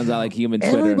 She sounds a lot like human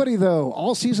Twitter. Everybody, though,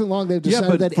 all season long, they've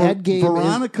decided that Endgame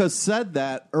Veronica said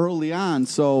that early on,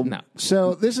 so No.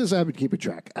 So this is, I'm keeping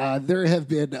track. There have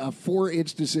been 4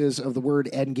 instances of the word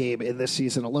endgame in this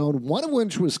season alone, one of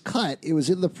which was cut. It was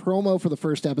in the promo for the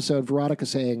first episode, Veronica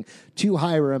saying to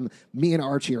Hiram, me and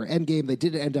Archie are endgame. They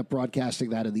did end up broadcasting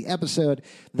that in the episode.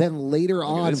 Then later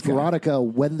on, this guy. Veronica,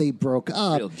 when they broke Real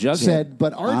up, jughead. said,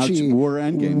 but Archie, we're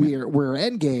endgame. We're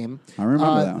endgame. I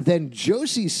remember that one. Then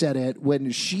Josie said it when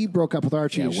she broke up with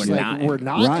Archie. Yeah, She's we're like, not- we're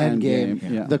not we're not endgame.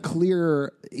 endgame. Yeah. The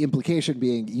clear implication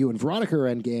being you and Veronica are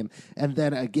endgame. And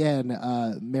then again,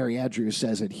 Mary Andrews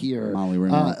says it here. Molly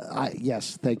Ringwald.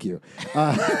 Yes, thank you.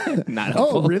 Not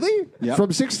Oh, really? Yep.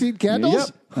 From 16 Candles? Yep,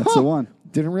 that's the one.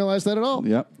 Didn't realize that at all.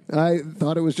 Yep. I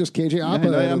thought it was just KJ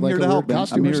Apa. I'm like here a to help, weird Ben.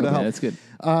 costume I'm or here to something. help. Yeah,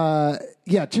 that's good.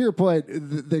 Yeah, to your point,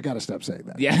 they got to stop saying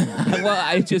that. Yeah. Well,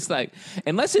 I just like,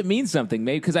 unless it means something,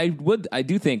 maybe, because I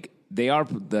do think they are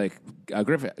like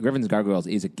Griffin's Gargoyles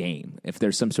is a game. If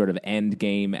there's some sort of end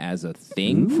game as a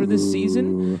thing for this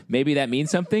season, maybe that means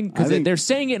something, because they're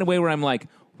saying it in a way where I'm like,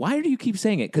 why do you keep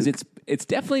saying it? Because it's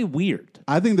definitely weird.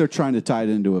 I think they're trying to tie it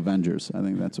into Avengers. I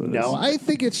think that's what it is. No, I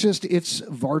think it's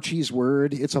Varchie's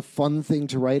word. It's a fun thing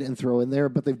to write and throw in there,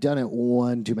 but they've done it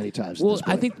one too many times. Well,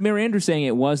 I think Mary Andrews saying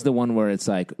it was the one where it's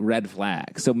like red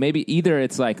flag. So maybe either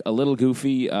it's like a little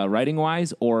goofy writing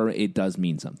wise, or it does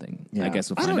mean something. I guess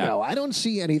we'll find I don't out. know. I don't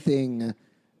see anything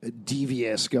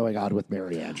devious going on with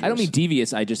Mary Andrews. I don't mean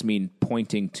devious. I just mean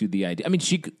pointing to the idea. I mean,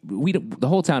 the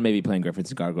whole town may be playing Griffins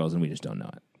and Gargoyles, and we just don't know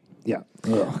it. Yeah.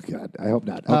 Oh, God. I hope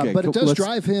not. Okay, but it does let's-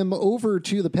 drive him over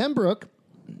to the Pembroke.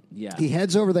 Yeah. He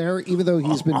heads over there, even though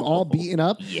he's been all beaten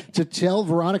up, to tell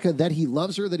Veronica that he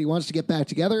loves her, that he wants to get back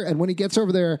together. And when he gets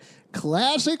over there,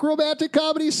 classic romantic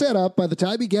comedy setup. By the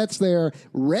time he gets there,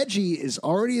 Reggie is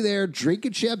already there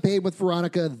drinking champagne with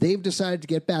Veronica. They've decided to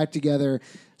get back together.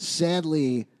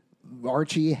 Sadly,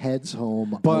 Archie heads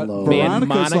home But alone. Man,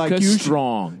 Veronica's like, Monica's you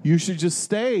strong. You should just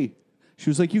stay.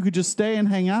 She was like, you could just stay and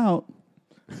hang out.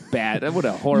 Bad. What a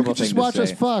You horrible could thing just to watch say.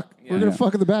 us fuck. We're going to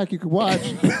fuck in the back. You can watch.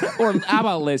 Or how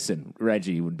about listen?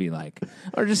 Reggie would be like,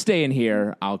 or just stay in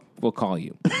here. We'll call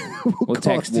you. We'll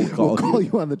text you. We'll call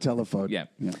you on the telephone. Yeah.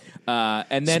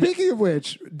 And then Speaking of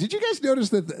which, did you guys notice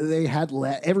that they had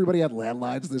everybody had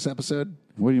landlines this episode?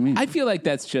 What do you mean? I feel like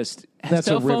that's just That's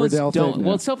cell a phones Riverdale don't. thing.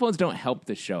 Well, cell phones don't help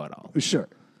the show at all. Sure.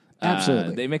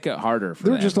 Absolutely. They make it harder for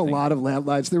There were that, just I a think. lot of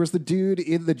landlines. There was the dude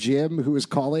in the gym who was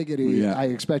calling, and I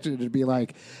expected it to be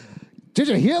like, Did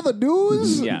you hear the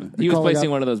news? Yeah, he was Calling placing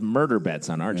out- one of those murder bets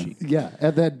on Archie. Yeah,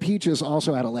 and then Peaches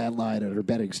also had a landline at her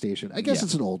betting station. I guess Yeah.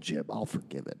 it's an old gym. I'll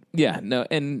forgive it. Yeah, no,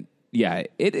 and yeah,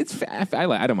 it's I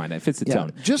don't mind that. It fits the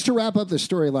tone. Just to wrap up the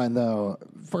storyline, though,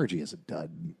 Fergie isn't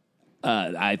done.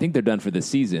 I think they're done for the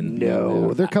season.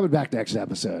 No, they're coming back next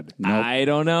episode. I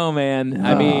don't know, man.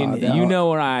 I mean, no. you know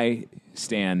where I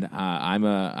stand.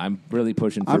 I'm really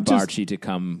pushing for I'm just- Archie to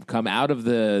come out of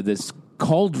this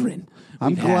cauldron.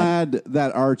 I'm we've had. glad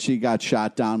that Archie got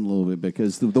shot down a little bit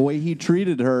because the way he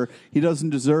treated her, he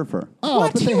doesn't deserve her. Oh,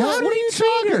 What? but they What had, are you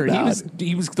talking talking about?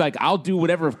 He was like, I'll do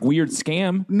whatever weird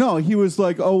scam. No, he was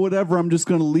like, oh, whatever, I'm just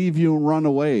going to leave you and run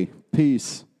away.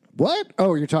 Peace. What?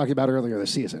 Oh, you're talking about earlier this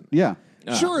season. Yeah.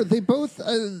 Sure, they both.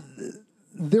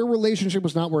 Their relationship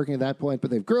was not working at that point,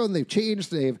 but they've grown, they've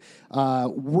changed, they've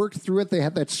worked through it. They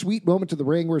had that sweet moment in the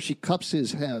ring where she cups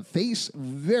his face.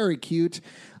 Very cute.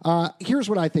 Here's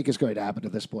what I think is going to happen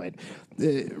at this point.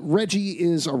 Reggie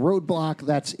is a roadblock.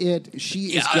 That's it.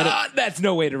 She is getting. That's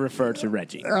no way to refer to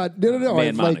Reggie. No. Man,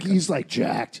 Like Monica. he's like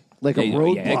jacked, like a Yeah,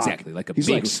 roadblock. yeah, exactly. Like a he's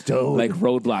big, like stoned, like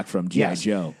Roadblock from G.I. Yes.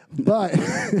 Joe. But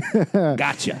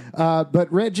Gotcha.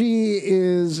 but Reggie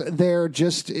is there.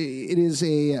 Just it is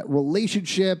a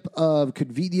relationship of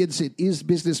convenience. It is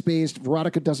business based.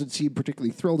 Veronica doesn't seem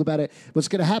particularly thrilled about it. What's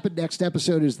going to happen next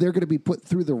episode is they're going to be put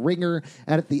through the ringer,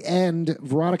 and at the end,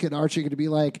 Veronica and Archie are going to be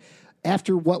like,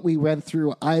 after what we went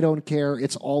through, I don't care.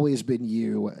 It's always been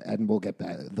you, and we'll get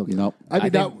back. They'll get, Nope. I mean, I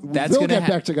think not, that's they'll gonna get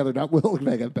back together. Not we'll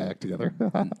get back together.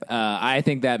 I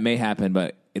think that may happen,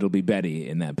 but it'll be Betty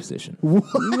in that position. What?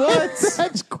 That's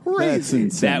That's crazy.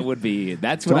 insane. That would be.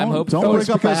 That's what I'm hoping. Don't for. break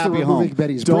up a because they're happy home. removing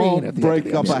Betty's brain Don't at the end of break the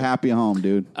up a episode. happy home,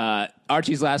 dude.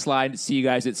 Archie's last line: "See you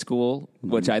guys at school,"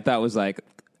 which I thought was like,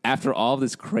 after all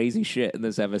this crazy shit in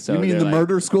this episode. you mean they're the like,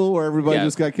 murder school where everybody Yeah.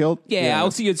 just got killed? Yeah,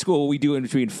 I'll see you at school. We do in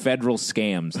between federal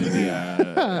scams.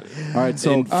 All right,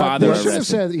 so And father They should have arrested.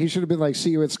 said he should have been like,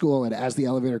 "See you at school," and as the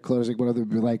elevator closing, one of them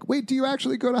would be like, "Wait, do you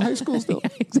actually go to high school still?"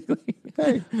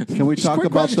 Hey, can we just talk quick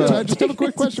about question. I the? just have a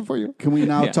quick question for you. Can we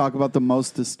now Yeah. talk about the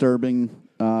most disturbing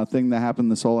thing that happened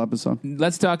this whole episode?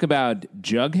 Let's talk about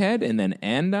Jughead and then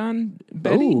end on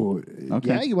Betty. Ooh, Okay.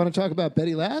 yeah, you want to talk about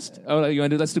Betty last? Oh, you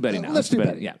want to do? Let's do Betty now. Let's do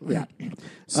Betty. Yeah.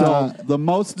 So the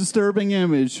most disturbing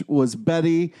image was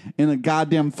Betty in a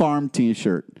goddamn farm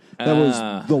T-shirt. That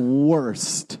was the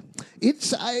worst.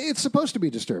 It's supposed to be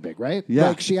disturbing, right? Yeah.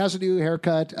 Like she has a new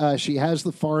haircut. She has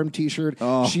the farm T-shirt.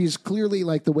 Oh. She's clearly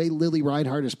like the way Lily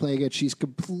Reinhart is playing it. She's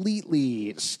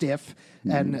completely stiff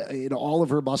and in all of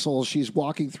her muscles. She's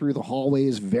walking through the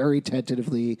hallways very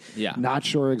tentatively. Yeah. Not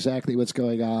sure exactly what's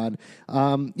going on.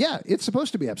 Yeah, it's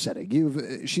supposed to be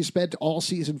upsetting. She spent all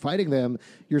season fighting them.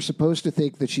 You're supposed to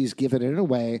think that she's given it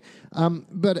away.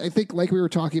 But I think, like we were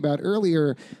talking about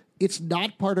earlier, it's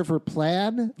not part of her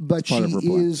plan, but she part of her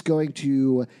plan. is going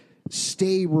to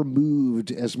stay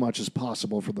removed as much as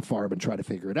possible from the farm and try to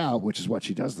figure it out, which is what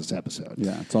she does this episode.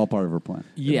 Yeah, it's all part of her plan.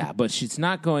 Yeah, but she's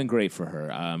not going great for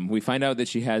her. We find out that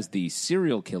she has the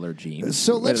serial killer gene.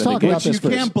 So let's Rather talk than about Which this you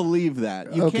first. can't believe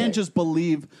that. You Okay. can't just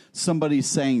believe somebody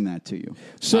saying that to you.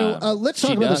 So let's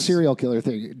talk she about the does. serial killer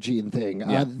gene thing.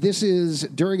 Yeah. This is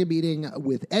during a meeting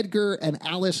with Edgar and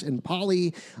Alice and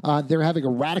Polly. They're having a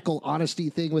radical honesty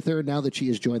thing with her now that she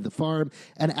has joined the farm.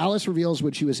 And Alice reveals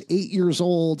when she was 8 years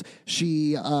old,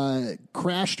 she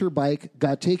crashed her bike,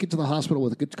 got taken to the hospital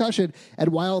with a concussion, and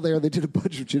while there, they did a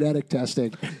bunch of genetic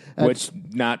testing. which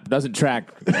doesn't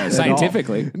track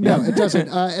scientifically. No, it doesn't.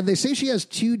 And they say she has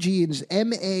two genes,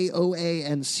 MAOA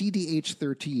and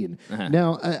CDH13.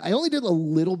 Now, I only did a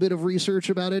little bit of research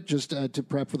about it just to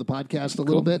prep for the podcast a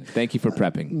little bit. Thank you for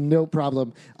prepping. No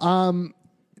problem.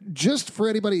 Just for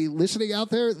anybody listening out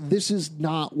there, this is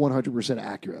not 100%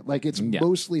 accurate. Like, it's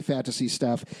mostly fantasy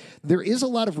stuff. There is a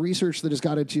lot of research that has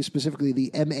got into specifically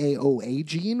the MAOA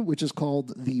gene, which is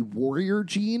called the warrior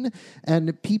gene.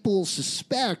 And people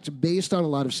suspect, based on a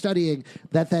lot of studying,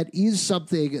 that that is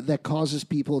something that causes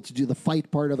people to do the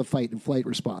fight part of the fight and flight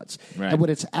response. Right. And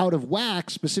when it's out of whack,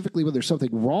 specifically when there's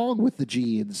something wrong with the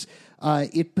genes,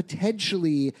 it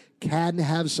potentially can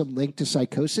have some link to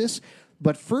psychosis.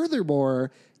 But furthermore,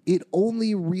 it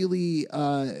only really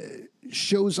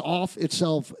shows off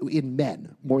itself in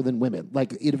men more than women.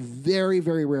 Like, in very,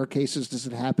 very rare cases does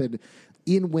it happen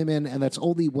in women, and that's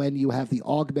only when you have the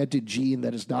augmented gene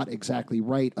that is not exactly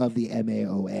right of the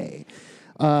MAOA.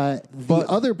 The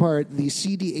other part, the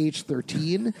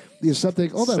CDH13, is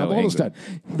something. Hold on, So I'm almost angry.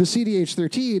 done. The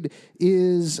CDH13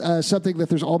 is something that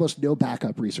there's almost no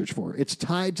backup research for. It's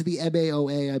tied to the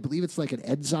MAOA. I believe it's like an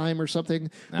enzyme or something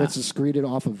that's excreted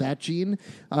off of that gene.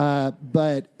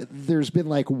 But there's been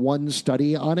like one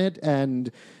study on it,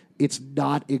 and It's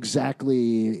not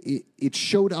exactly, it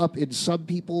showed up in some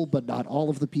people, but not all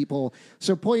of the people.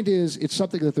 So point is, it's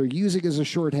something that they're using as a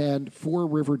shorthand for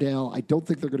Riverdale. I don't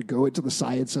think they're going to go into the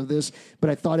science of this,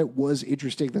 but I thought it was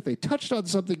interesting that they touched on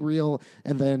something real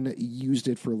and then used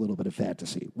it for a little bit of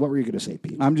fantasy. What were you going to say,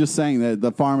 Pete? I'm just saying that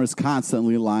the farm is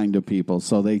constantly lying to people,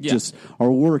 so they just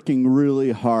are working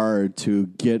really hard to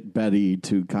get Betty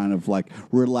to kind of like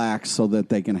relax so that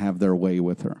they can have their way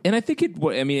with her. And I think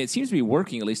it seems to be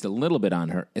working at least a little bit on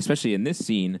her, especially in this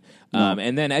scene.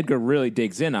 And then Edgar really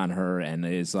digs in on her and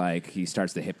is like, he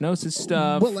starts the hypnosis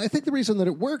stuff. Well, I think the reason that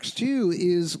it works, too,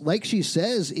 is, like she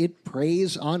says, it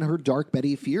preys on her Dark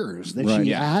Betty fears, that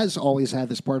she has always had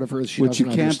this part of her that she Which you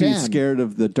doesn't can't understand. be scared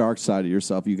of the dark side of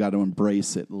yourself. You got to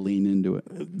embrace it, lean into it.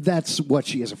 That's what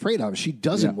she is afraid of. She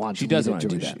doesn't want to. She doesn't lean want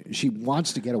to into do it. She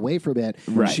wants to get away from it.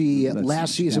 Right. She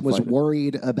last season was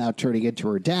worried about turning into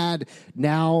her dad.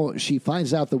 Now she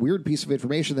finds out the weird piece of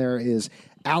information there is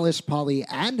Alice, Polly,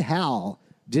 and Hal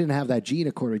didn't have that gene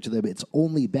according to them. It's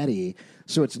only Betty.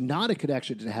 So it's not a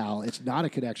connection to Hal. It's not a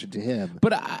connection to him.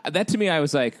 But that to me, I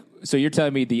was like, so you're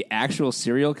telling me the actual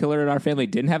serial killer in our family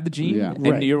didn't have the gene? Yeah.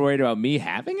 And you're worried about me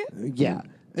having it? Yeah.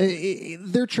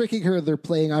 They're tricking her. They're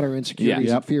playing out her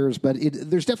insecurities and fears, but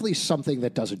there's definitely something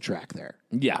that doesn't track there.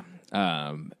 Yeah.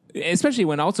 Especially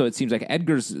when also it seems like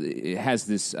Edgar's has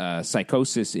this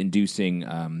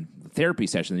psychosis-inducing therapy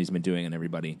session that he's been doing on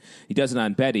everybody. He does it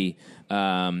on Betty,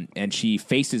 and she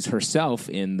faces herself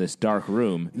in this dark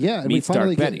room. Yeah, and meets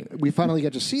Dark Betty. We finally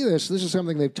get to see this. This is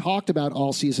something they've talked about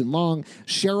all season long.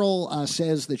 Cheryl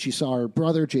says that she saw her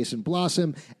brother, Jason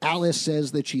Blossom. Alice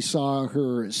says that she saw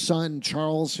her son,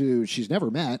 Charles, who she's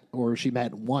never met, or she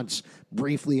met once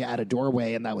briefly at a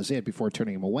doorway, and that was it before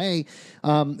turning him away.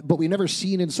 But we've never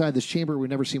seen inside this chamber. We've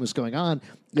never seen what's going on.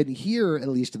 And here, at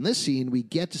least in this scene, we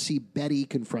get to see Betty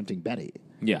confronting Betty.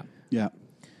 Yeah. Yeah.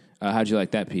 How'd you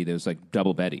like that, Pete? It was like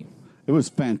double Betty. It was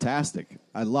fantastic.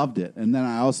 I loved it. And then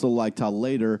I also liked how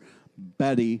later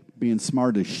Betty, being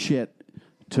smart as shit,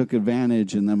 took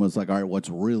advantage and then was like, all right, what's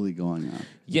really going on?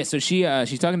 Yeah, so she's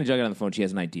talking to Jughead on the phone. She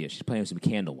has an idea. She's playing with some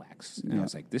candle wax. And I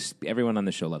was like, everyone on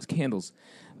the show loves candles.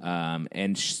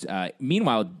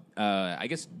 Meanwhile, I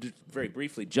guess very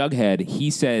briefly, Jughead, he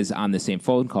says on the same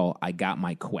phone call, I got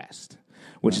my quest,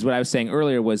 which is what I was saying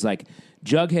earlier was like,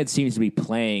 Jughead seems to be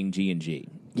playing G&G.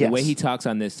 The way he talks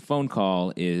on this phone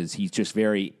call is he's just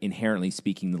very inherently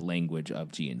speaking the language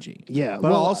of G&G. Yeah.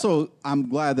 But also, I'm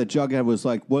glad that Jughead was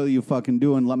like, what are you fucking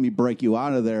doing? Let me break you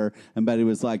out of there. And Betty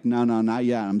was like, no, not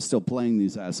yet. I'm still playing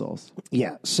these assholes.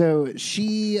 Yeah. So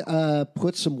she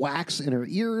puts some wax in her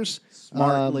ears.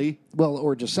 Smartly.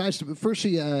 Or decides to. First,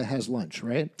 she has lunch,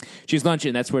 right? She's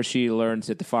lunching. That's where she learns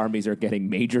that the Farmies are getting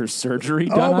major surgery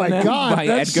done Oh on my them God! by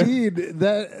That Edgar. scene.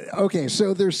 Okay,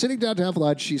 so they're sitting down to have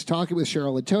lunch. She's talking with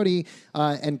Cheryl and Tony,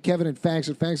 and Kevin and Fangs.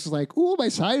 And Fangs is like, "Ooh, my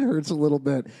side hurts a little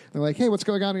bit." They're like, "Hey, what's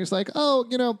going on?" And he's like, "Oh,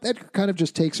 Edgar kind of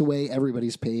just takes away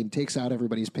everybody's pain, takes out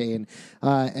everybody's pain."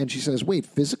 And she says, "Wait,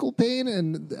 physical pain?"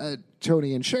 And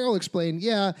Tony and Cheryl explain,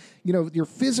 "Yeah, your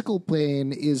physical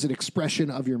pain is an expression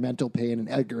of your mental pain, and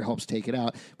Edgar helps take it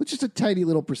out, which is a tiny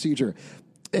little procedure."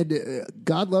 And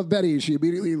God love Betty, she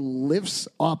immediately lifts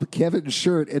up Kevin's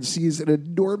shirt and sees an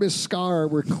enormous scar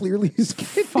where clearly his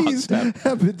kidneys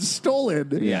have been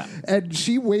stolen. Yeah. And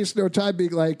she wastes no time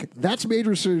being like, that's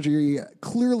major surgery.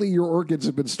 Clearly your organs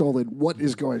have been stolen. What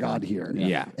is going on here?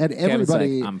 Yeah. And Kevin's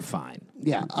everybody... like, I'm fine.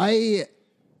 Yeah.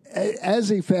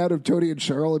 As a fan of Tony and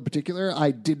Cheryl in particular,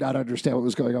 I did not understand what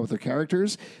was going on with their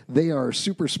characters. They are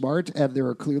super smart, and there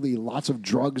are clearly lots of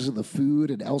drugs in the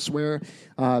food and elsewhere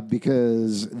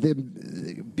because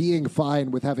them being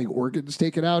fine with having organs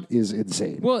taken out is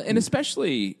insane. Well, and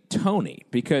especially Tony,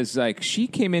 because like she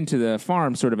came into the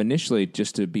farm sort of initially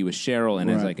just to be with Cheryl and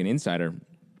as like an insider,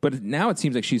 but now it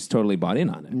seems like she's totally bought in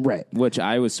on it, Right. Which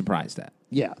I was surprised at.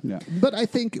 Yeah. But I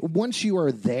think once you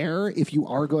are there, if you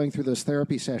are going through those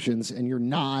therapy sessions and you're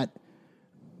not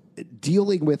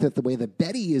dealing with it the way that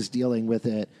Betty is dealing with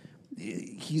it,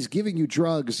 he's giving you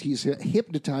drugs, he's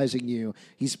hypnotizing you,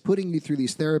 he's putting you through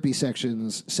these therapy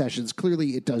sessions.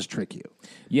 Clearly, it does trick you.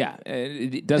 Yeah,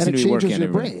 it doesn't And it really work changes in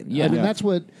your brain. Yeah, I mean, that's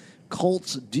what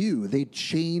cults do. They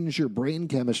change your brain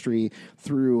chemistry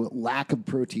through lack of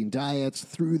protein diets,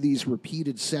 through these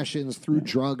repeated sessions, through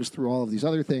drugs, through all of these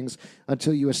other things,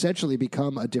 until you essentially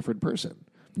become a different person.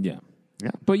 Yeah.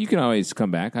 But you can always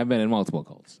come back. I've been in multiple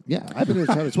cults. Yeah, I've been in a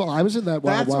ton as well. I was in that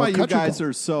Wild That's Wild why you Country guys cult.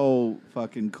 are so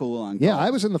fucking cool on Yeah, cult. I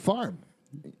was in the farm.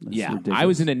 Yeah, ridiculous. I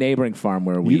was in a neighboring farm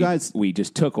where we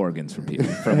just took organs from people.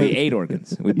 We ate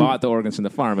organs. We bought the organs from the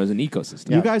farm. It was an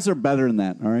ecosystem. You guys are better than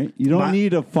that, all right? You don't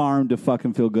need a farm to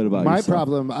fucking feel good about My yourself.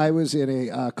 problem, I was in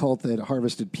a cult that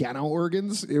harvested piano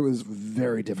organs. It was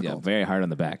very Yeah, difficult. very hard on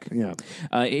the back. Yeah.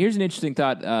 Here's an interesting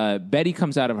thought. Betty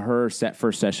comes out of her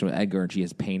first session with Edgar, and she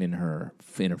has pain in her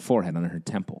forehead, on her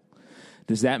temple.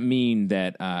 Does that mean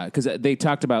that, because they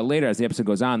talked about later as the episode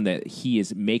goes on, that he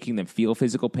is making them feel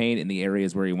physical pain in the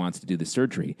areas where he wants to do the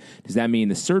surgery? Does that mean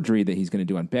the surgery that he's going to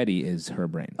do on Betty is her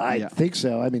brain? I think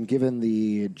so. I mean, given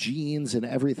the genes and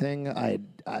everything,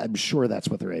 I'm sure that's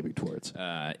what they're aiming towards.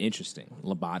 Interesting.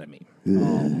 Lobotomy.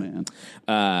 Oh, man.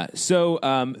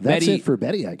 That's Betty, it for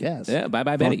Betty, I guess. Yeah,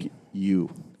 bye-bye, Betty. Fuck you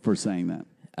for saying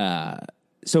that.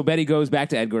 So Betty goes back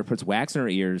to Edgar, puts wax in her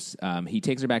ears. He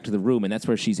takes her back to the room, and that's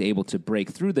where she's able to break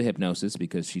through the hypnosis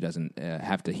because she doesn't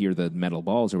have to hear the metal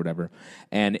balls or whatever.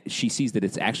 And she sees that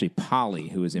it's actually Polly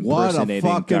who is impersonating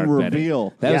What a fucking Dark reveal.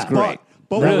 Betty. That was great.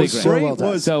 But really what was great. great So well done.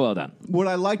 was So well done. What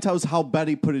I liked was how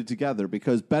Betty put it together,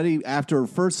 because Betty, after her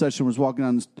first session, was walking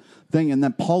on this thing, and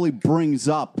then Paulie brings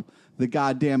up the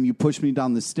goddamn "you pushed me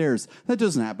down the stairs." That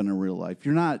doesn't happen in real life.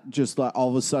 You're not just like all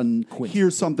of a sudden hear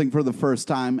something for the first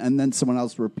time and then someone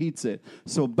else repeats it.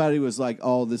 So Betty was like,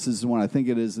 "Oh, this is what I think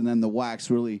it is," and then the wax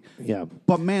really. Yeah.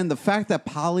 But man, the fact that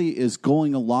Polly is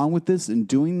going along with this and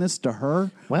doing this to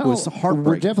her was we're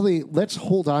heartbreaking. definitely, let's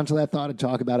hold on to that thought and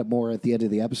talk about it more at the end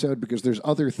of the episode, because there's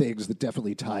other things that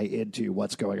definitely tie into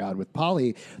what's going on with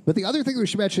Polly. But the other thing we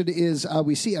should mention is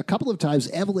we see a couple of times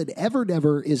Evelyn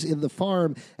Evernever is in the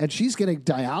farm, and she's getting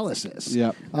dialysis.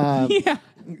 Yep.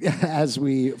 As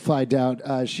we find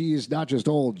out, she's not just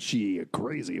old, she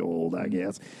crazy old, I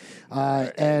guess.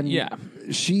 And Yeah.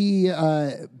 she,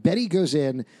 Betty goes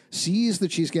in, sees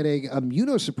that she's getting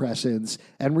immunosuppressants,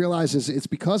 and realizes it's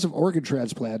because of organ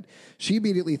transplant. She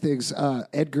immediately thinks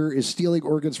Edgar is stealing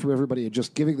organs from everybody and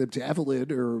just giving them to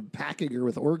Evelyn or packing her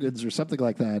with organs or something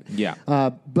like that. Yeah.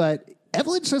 But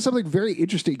Evelyn says something very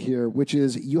interesting here, which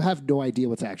is you have no idea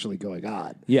what's actually going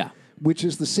on. Yeah. Which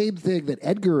is the same thing that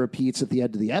Edgar repeats at the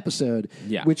end of the episode,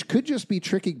 Yeah. which could just be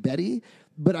tricking Betty.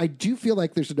 But I do feel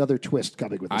like there's another twist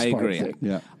coming with this I farm agree. thing.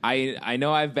 Yeah. I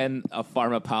know I've been a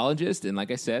farm apologist, and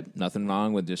like I said, nothing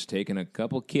wrong with just taking a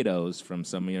couple kiddos from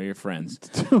some of your friends.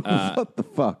 What the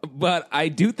fuck? But I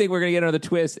do think we're going to get another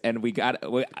twist, and we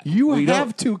You we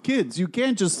have 2 kids. You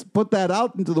can't just put that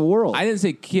out into the world. I didn't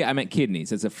say I meant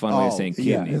kidneys. It's a fun way of saying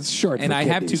yeah, kidneys. it's short And for I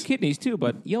have 2 kidneys. kidneys too,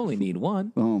 but you only need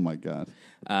one. Oh my god.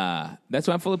 That's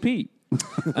why I'm full of Pete.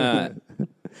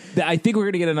 I think we're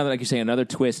going to get another, like you're saying, another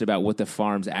twist about what the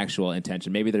farm's actual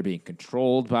intention. Maybe they're being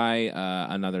controlled by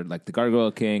another, like the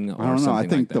Gargoyle King, or I don't know. something I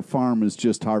think like the that. farm is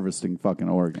just harvesting fucking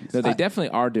organs. So they definitely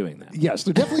are doing that. Yes,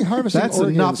 they're definitely harvesting That's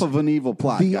organs. enough of an evil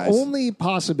plot, The guys. only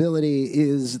possibility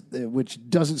is, which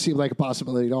doesn't seem like a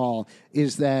possibility at all,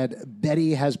 is that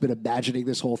Betty has been imagining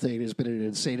this whole thing has been in an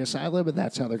insane asylum, and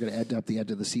that's how they're going to end up the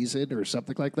end of the season or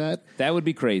something like that. That would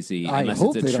be crazy I unless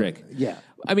hope it's they a don't- trick. yeah.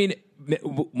 I mean,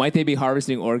 might they be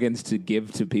harvesting organs to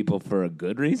give to people for a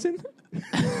good reason?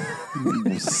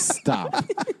 Stop.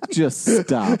 Just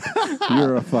stop.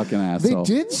 You're a fucking They asshole.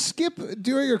 did skip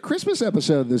doing a Christmas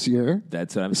episode this year.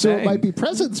 That's what I'm So saying. it might be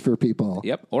presents for people.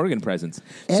 Yep, organ presents.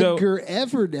 Edgar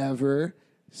Evernever,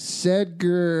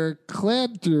 Sedgar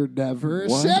Clanter Never,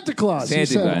 What? Santa Claus. Santa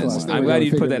He's Claus. There I'm we glad go.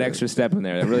 you put Figured that it out. extra step in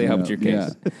there. That really helped your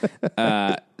case.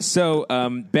 So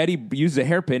Betty uses a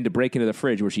hairpin to break into the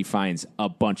fridge where she finds a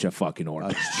bunch of fucking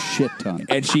organs. Shit ton.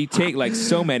 And she take like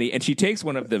so many, and she takes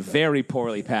one of the very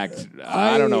poorly packed,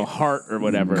 I don't know, heart or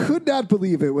whatever. Could not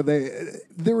believe it when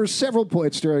there were several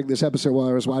points during this episode while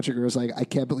I was watching her. I was like, I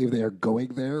can't believe they are going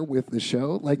there with the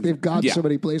show. Like they've gone Yeah. so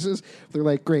many places. They're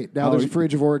like, great. Now there's a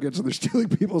fridge of organs and they're stealing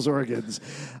people's organs.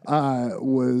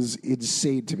 Was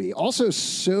insane to me. Also,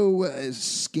 so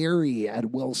scary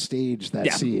and well staged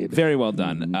that scene. Very well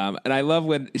done. And I love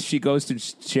when she goes to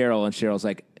Cheryl, and Cheryl's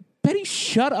like, Betty,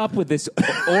 shut up with this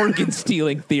organ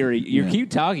stealing theory. You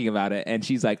keep talking about it. And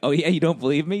she's like, oh, yeah, you don't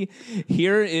believe me?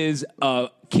 Here is a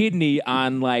kidney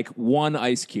on like one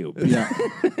ice cube. Yeah.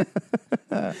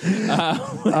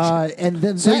 And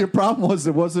then So that- your problem was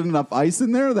there wasn't enough ice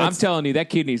in there? I'm That's telling you, that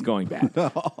kidney's going bad.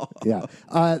 Yeah.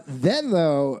 Then,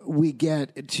 though, we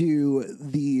get to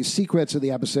the sequence of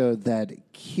the episode that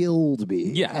killed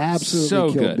me. Yeah, Absolutely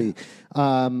so killed good.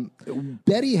 me.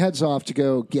 Betty heads off to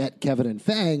go get Kevin and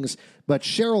Fangs, but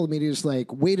Cheryl immediately is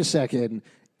like, wait a second.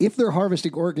 if they're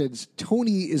harvesting organs,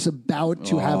 Tony is about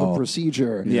to have a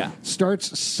procedure. Yeah.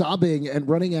 Starts sobbing and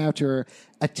running after,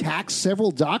 attacks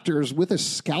several doctors with a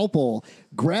scalpel,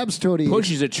 grabs Tony.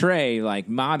 Pushes a tray like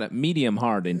medium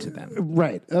hard into them.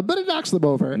 Right. But it knocks them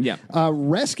over. Yeah.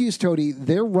 Rescues Tony.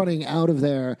 They're running out of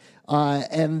there.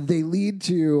 And they lead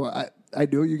to, I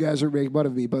know you guys are making fun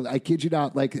of me, but I kid you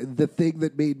not, like the thing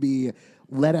that made me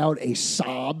let out a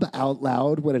sob out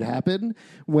loud when it happened,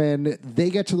 when they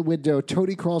get to the window,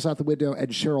 Tony crawls out the window and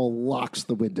Cheryl locks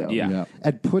the window. Yeah.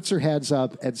 And puts her hands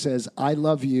up and says, I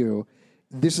love you.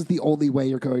 This is the only way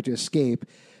you're going to escape.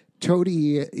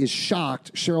 Tony is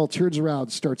shocked. Cheryl turns around,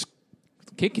 starts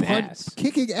Kicking ass.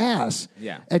 Yeah.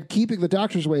 Yeah. And keeping the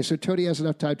doctors away so Tony has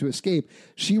enough time to escape.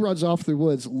 She runs off through the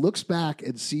woods, looks back,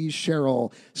 and sees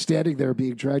Cheryl standing there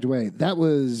being dragged away. That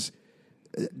was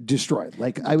destroyed.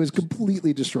 Like, I was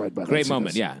completely destroyed by that. Great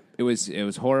moment, yeah. It was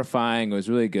horrifying. It was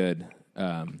really good.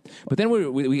 But then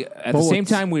we at the same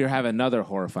time we have another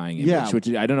horrifying image, which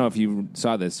I don't know if you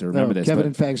saw this or remember this. Kevin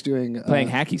and Fangs doing playing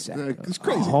hacky sack. It's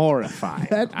crazy, horrifying.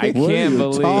 I What can't are you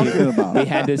believe talking about? we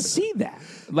had to see that.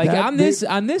 Like That on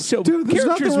this show, Dude, there's characters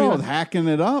nothing we wrong don't with hacking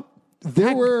it up.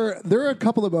 There were a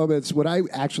couple of moments when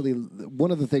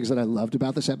one of the things that I loved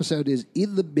about this episode is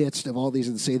in the midst of all these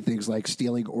insane things like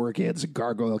stealing organs and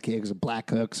gargoyle kings and black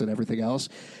hooks and everything else,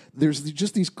 there's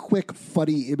just these quick,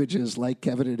 funny images like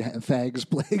Kevin and Fangs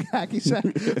playing hacky sack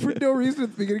for no reason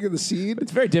at the beginning of the scene.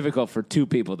 It's very difficult for two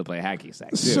people to play hacky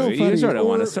sack. Too. So You funny. sort of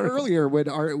want Or to circle. earlier when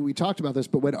we talked about this,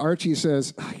 but when Archie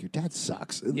says, your dad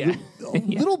sucks. Yeah.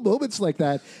 Little moments like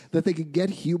that they can get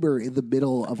humor in the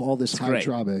middle of all this high great.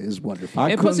 drama is wonderful.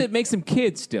 And plus, it makes them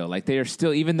kids still. Like they are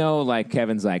still, even though like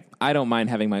Kevin's like, I don't mind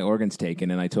having my organs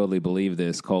taken, and I totally believe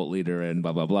this cult leader and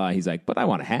blah blah blah. He's like, but I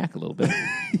want to hack a little bit.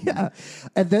 Yeah.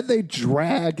 And then they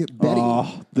drag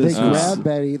Betty. this They was grab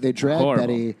Betty. They drag horrible.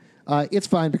 Betty. It's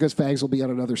fine because Fangs will be on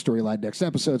another storyline next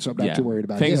episode, so I'm not too worried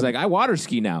about Fangs him. like, I water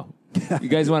ski now. You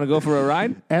guys want to go for a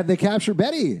ride? And they capture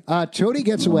Betty. Tony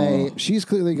gets away. She's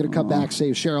clearly going to come back,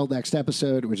 save Cheryl next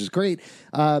episode, which is great.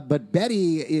 But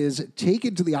Betty is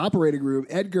taken to the operating room.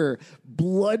 Edgar,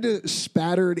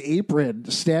 blood-spattered apron,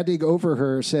 standing over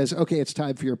her, says, okay, it's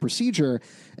time for your procedure.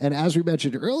 And as we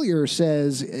mentioned earlier,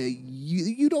 says,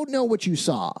 you don't know what you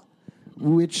saw,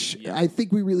 which I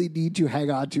think we really need to hang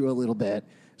on to a little bit.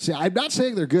 See, I'm not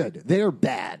saying they're good. They are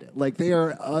bad. Like, they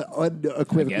are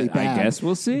unequivocally bad. I guess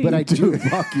we'll see. But I do.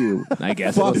 Fuck you. I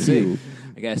guess Fuck we'll see. you.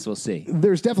 I guess we'll see.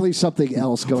 There's definitely something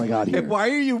else going on here. Why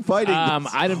are you fighting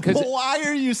this? I don't- 'cause- Why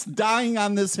are you dying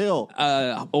on this hill?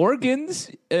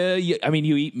 Organs? You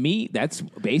eat meat. That's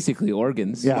basically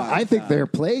organs. Yeah, I think they're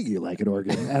playing you like an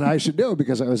organ, and I should know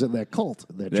because I was in that cult.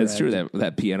 That's true.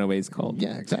 That piano bass cult.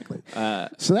 Yeah, exactly.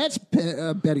 So that's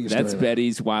Betty's That's storyline.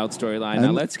 Betty's wild storyline.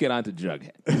 Now let's get on to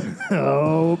Jughead.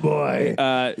 Oh, boy.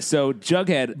 So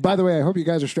Jughead. By the way, I hope you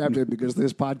guys are strapped in because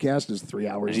this podcast is 3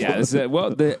 hours Yeah,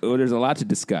 long. this, there's a lot to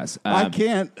discuss. I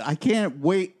can't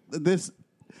wait.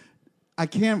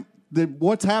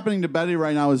 What's happening to Betty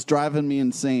right now is driving me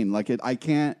insane. I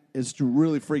can't. It's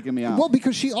really freaking me out. Well,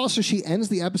 because she ends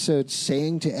the episode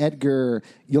saying to Edgar,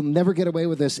 "You'll never get away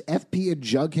with this. FP and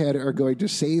Jughead are going to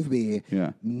save me."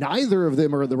 Yeah. Neither of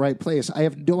them are in the right place. I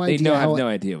have no idea. have no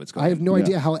idea what's going on. I have no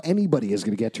idea how anybody is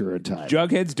going to get to her in time.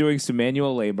 Jughead's doing some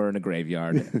manual labor in a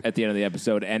graveyard at the end of the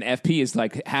episode, and FP is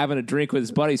like having a drink with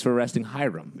his buddies for arresting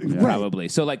Hiram, probably.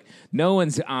 So like no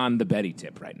one's on the Betty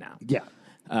tip right now.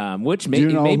 Yeah. Which Do you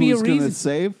know maybe who's a going to reason.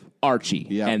 save? Archie,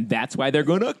 Yeah. and that's why they're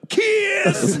going to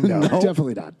kiss. No,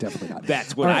 definitely not. Definitely not.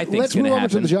 That's what All I think's Let's gonna move over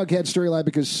happen. to the Jughead storyline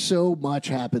because so much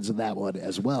happens in that one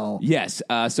as well. Yes.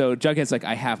 So Jughead's like,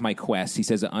 I have my quest. He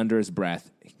says it under his breath.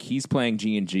 He's playing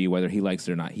G&G, whether he likes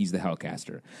it or not. He's the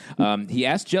Hellcaster. He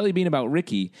asked Jellybean about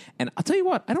Ricky, and I'll tell you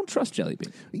what, I don't trust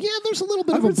Jellybean. Yeah, there's a little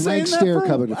bit I've of a been blank saying that stare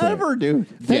coming to forever, dude.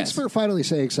 Thanks Yes. for finally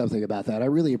saying something about that. I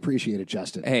really appreciate it,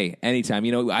 Justin. Hey, anytime.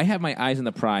 You know, I have my eyes on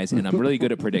the prize, and I'm really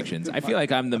good at predictions. I feel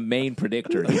like I'm the main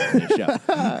predictor here on this show.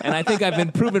 And I think I've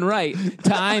been proven right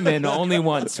time and only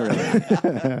once, really.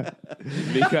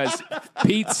 Because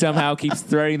Pete somehow keeps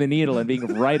threading the needle and being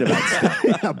right about stuff.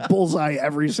 Yeah, bullseye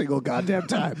every single goddamn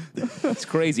time. It's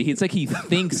crazy. It's like he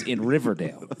thinks in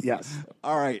Riverdale, Yes.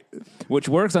 All right. which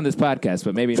works on this podcast,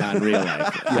 but maybe not in real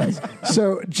life.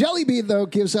 So Jellybean, though,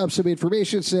 gives up some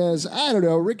information, says, I don't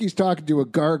know, Ricky's talking to a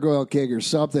gargoyle king or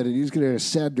something, and he's going to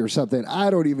ascend or something. I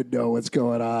don't even know what's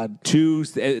going on.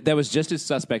 That was just as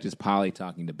suspect as Polly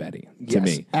talking to Betty, to Yes,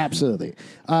 me. absolutely.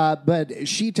 But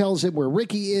she tells him where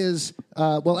Ricky is.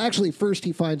 Well, actually, first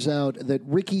he finds out that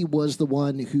Ricky was the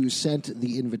one who sent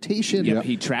the invitation. Yep.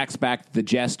 He tracks back the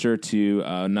jester to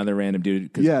another random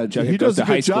dude. 'cause Yeah, Jughead he goes does to a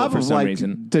high good school job for of some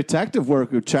reason. detective detective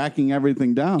work of tracking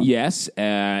everything down. Yes.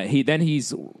 He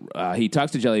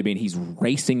talks to Jellybean. He's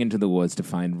racing into the woods to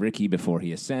find Ricky before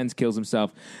he ascends, kills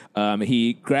himself.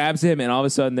 He grabs him, and all of a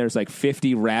sudden there's like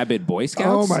 50 rabid Boy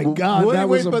Scouts. Oh my God, that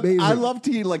was but amazing. I loved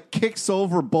he like kicks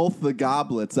over both the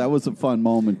goblets. That was a fun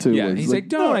moment too. Yeah, where he's like,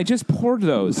 don't, I just poured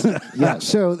those. Yeah,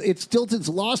 so it's Tilton's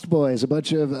Lost Boys, a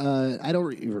bunch of, I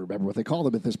don't even remember what they call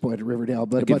them at this point at Riverdale,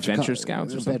 but Like a bunch adventure of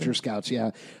scouts or something? Adventure scouts,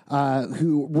 yeah,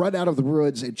 who run out of the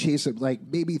woods and chase him, like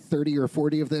maybe 30 or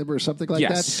 40 of them or something like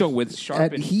Yes, that. so with And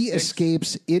sharpened he sticks.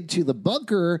 escapes into the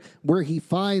bunker where he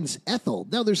finds Ethel.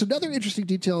 Now, there's another interesting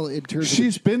detail in terms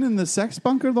She's been in the sex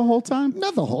bunker the whole time? of,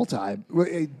 not the whole time,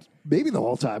 maybe the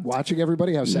whole time, watching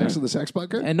everybody have sex in the sex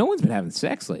bunker. And no one's been having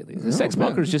sex lately. The sex man.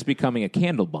 bunker is just becoming a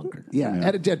candle bunker. Yeah, and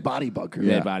a dead body bunker.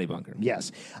 Dead body bunker.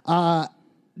 Yes.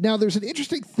 Now, there's an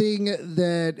interesting thing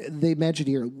that they mentioned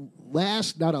here.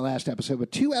 Not a last episode,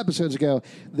 but 2 episodes ago,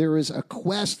 there was a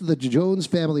quest the Jones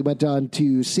family went on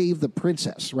to save the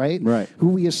princess, right? Right. Who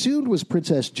we assumed was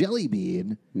Princess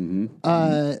Jellybean.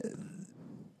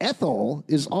 Ethel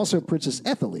is also Princess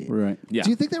Etheline. Right. Yeah.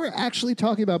 Do you think they were actually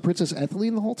talking about Princess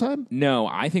Etheline the whole time? No,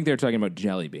 I think they're talking about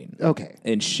Jellybean. Okay.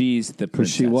 And she's the Because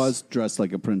princess. she was dressed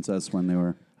like a princess when they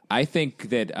were. I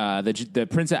think that the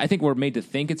princess. I think we're made to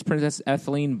think it's Princess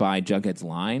Etheline by Jughead's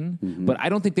line, but I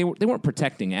don't think they weren't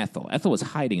protecting Ethel. Ethel was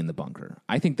hiding in the bunker.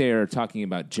 I think they're talking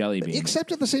about Jellybean.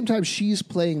 Except at the same time, she's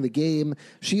playing the game.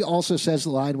 She also says the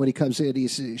line when he comes in.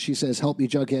 She says, "Help me,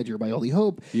 Jughead. You're my only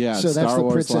hope." Yeah, so that's Star the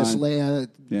Wars Princess line.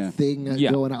 Leia thing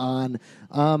Yeah. going on.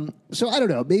 So I don't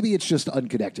know. Maybe it's just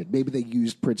unconnected. Maybe they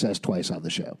used Princess twice on the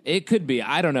show. It could be.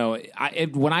 I don't know.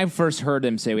 When I first heard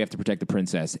him say we have to protect the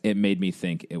princess, it made me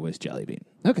think it was Jellybean.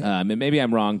 Okay. And maybe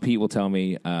I'm wrong. Pete will tell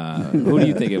me. Who do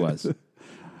you think it was?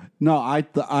 No, I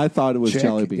thought it was Chick?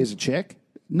 Jellybean. Is it Chick?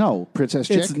 No. Princess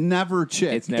It's Chick? never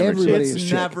Chick. It's never Everybody Chick. is It's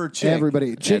Chick. never Chick.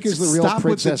 Everybody. Chick is the real Stop with the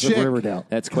princess of Chick. Riverdale.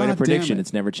 That's quite God a prediction. damn it.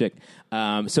 It's never Chick.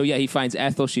 So yeah, he finds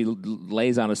Ethel. She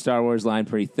lays on a Star Wars line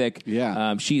pretty thick.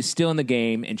 Yeah. She's still in the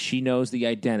game, and she knows the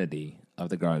identity of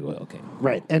the Gargoyle King.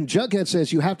 Right. And Jughead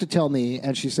says, "You have to tell me."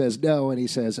 And she says, "No." And he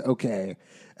says, "Okay."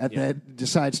 And then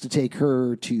decides to take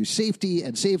her to safety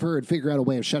and save her and figure out a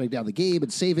way of shutting down the game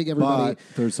and saving everybody. But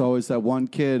there's always that one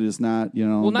kid is not,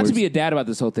 Well, not to be a dad about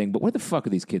this whole thing, but where the fuck are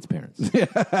these kids' parents? They're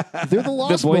the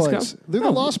Lost Boy Boys. Scouts? They're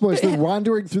the Lost Boys. They're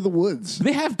wandering through the woods.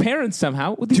 They have parents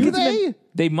somehow. What, these Do kids have they? been-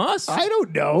 They must. I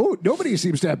don't know. Nobody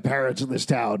seems to have parents in this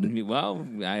town. Well,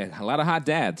 a lot of hot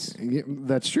dads. Yeah,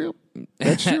 that's true.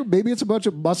 That's true. Maybe it's a bunch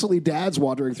of muscly dads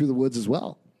wandering through the woods as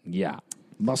well. Yeah.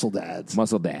 Muscle dads.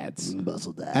 Muscle dads.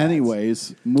 Muscle dads.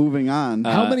 Anyways, moving on.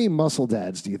 How many muscle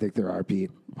dads do you think there are,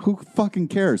 Pete? Who fucking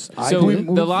cares? So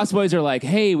the Lost Boys are like,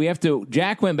 hey, we have to.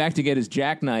 Jack went back to get his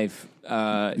jackknife.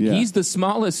 He's the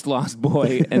smallest Lost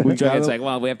Boy, and Jughead's like,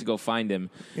 well, we have to go find him.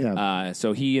 Yeah.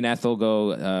 So he and Ethel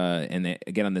go and they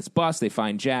get on this bus. They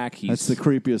find Jack. That's the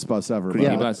creepiest bus ever. Creepy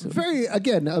by the way. bus. Very,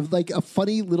 again, like a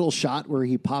funny little shot where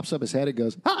he pops up his head and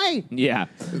goes, "Hi." Yeah,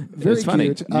 Very it's funny.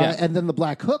 cute. Yeah. And then the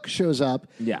Black Hook shows up.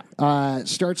 Yeah.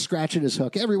 Starts scratching his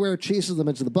hook everywhere, chases them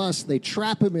into the bus. They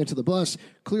trap him into the bus.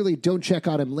 Clearly don't check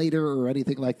on him later or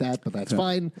anything like that, but that's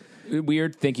fine.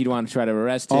 Weird. Think you'd want to try to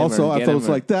arrest him. Also, or I get thought it him was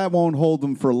or- like, that won't hold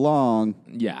them for long.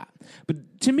 Yeah.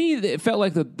 But to me, it felt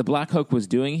like the Black Hook was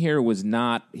doing here was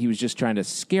not, he was just trying to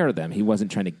scare them. He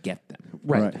wasn't trying to get them.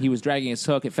 Right. He was dragging his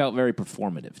hook. It felt very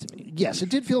performative to me. Yes, it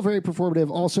did feel very performative.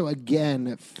 Also,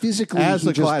 again, physically, As he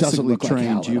a just doesn't classically look like Hal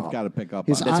trained, at you've all. got to pick up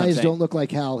His on it. That's what I'm eyes saying. don't look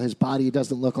like Hal. His body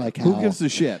doesn't look like Hal. Who gives a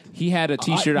shit? He had a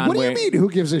T-shirt on What do where... you mean, who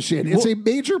gives a shit? It's a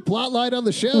major plot line on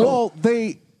the show. Well,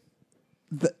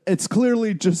 it's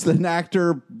clearly just an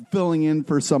actor filling in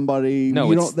for somebody. No,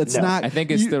 you it's- don't, that's no. not. I think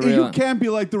it's you, the real- You can't be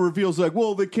like the reveals, like,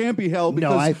 well, they can't be held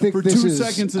because no, I think for this 2 is,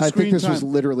 seconds of I screen think this time. was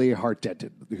literally Hart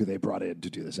Denton, who they brought in to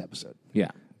do this episode.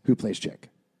 Yeah. Who plays Chick?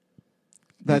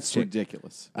 That's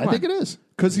ridiculous. I think it is.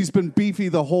 Because he's been beefy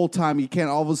the whole time. He can't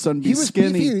all of a sudden be He was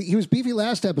skinny. beefy. He was beefy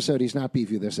last episode. He's not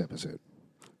beefy this episode.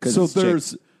 So it's Chick.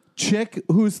 there's Chick,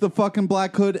 who's the fucking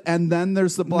Black Hood, and then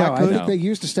there's the Black No, I Hood. think they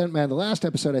used a stuntman the last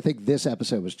episode. I think this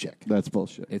episode was Chick. That's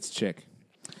bullshit. It's Chick.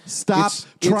 Stop it's-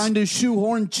 trying to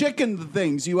shoehorn chick into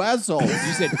things, you asshole. You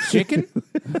said chicken?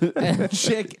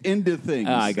 Chick into things.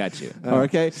 Oh, I got you.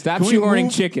 Okay. Stop Can we shoehorning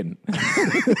move- chicken.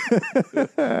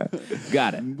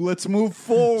 Got it. Let's move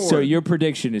forward. So your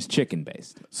prediction is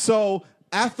chicken-based. So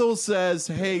Ethel says,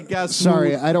 "Hey, guess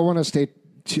Sorry, who?" I don't want to stay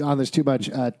on this too much.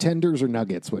 Tenders or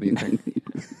nuggets? What do you think?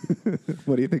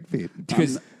 What do you think, Pete?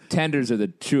 Because pretenders are the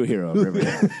true hero of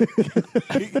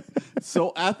Riverdale.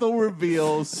 So Ethel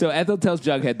reveals. So Ethel tells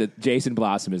Jughead that Jason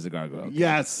Blossom is the gargoyle.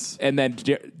 Yes. And then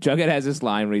Jughead has this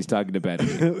line where he's talking to Betty.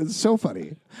 It was so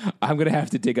funny. I'm going to have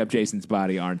to dig up Jason's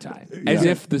body, aren't I? As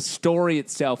if the story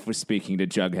itself was speaking to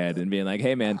Jughead and being like,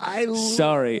 hey, man,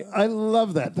 sorry. I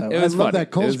love that, though. It was I love funny.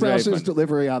 that. Cole It was very Sprouse's funny.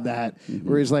 delivery on that,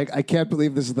 where he's like, I can't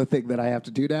believe this is the thing that I have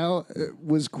to do now,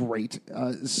 was great.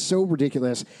 So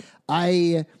ridiculous.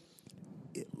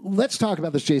 Let's talk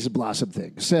about this Jason Blossom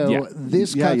thing. So Yeah.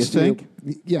 this Yeah, cuts you to... think?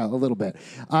 Yeah, a little bit.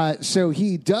 So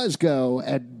he does go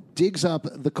and digs up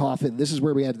the coffin. This is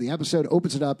where we end the episode,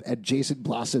 opens it up, and Jason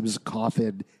Blossom's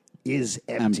coffin is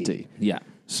empty. Yeah.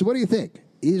 So what do you think?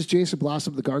 Is Jason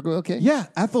Blossom the Gargoyle King? Yeah,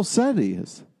 Ethel said he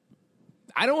is.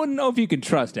 I don't know if you can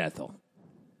trust Ethel.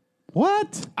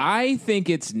 What? I think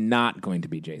it's not going to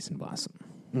be Jason Blossom.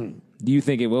 Do you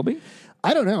think it will be?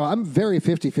 I don't know. I'm very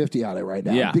 50-50 on it right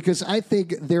now. Yeah. Because I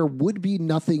think there would be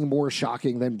nothing more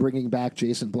shocking than bringing back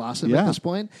Jason Blossom at Yeah. this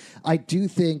point. I do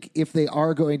think if they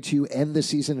are going to end the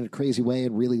season in a crazy way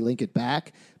and really link it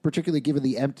back, particularly given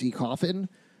the empty coffin,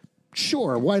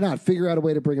 sure, why not? Figure out a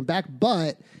way to bring him back.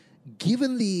 But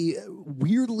given the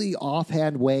weirdly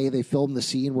offhand way they filmed the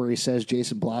scene where he says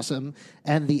Jason Blossom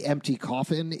and the empty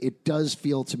coffin, it does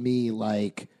feel to me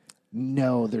like,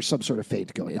 no, there's some sort of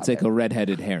fate going on. It's like there. a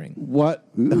redheaded herring. What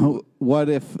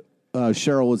if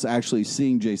Cheryl was actually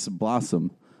seeing Jason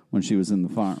Blossom when she was in the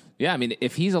farm? Yeah, I mean,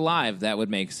 if he's alive, that would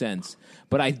make sense.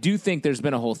 But I do think there's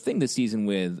been a whole thing this season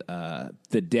with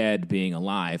the dead being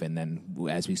alive, and then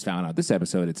as we found out this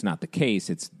episode, it's not the case.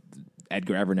 It's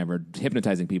Edgar Evernever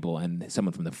hypnotizing people and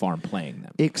someone from the farm playing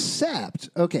them. Except,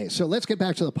 okay, so let's get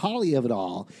back to the Polly of it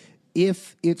all.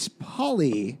 If it's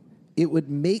Polly, it would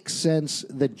make sense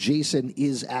that Jason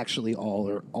is actually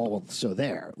also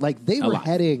there. Like they were Alive.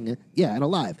 heading, and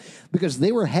alive, because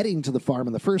they were heading to the farm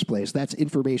in the first place. That's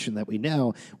information that we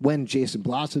know when Jason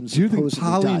Blossom Do you think supposedly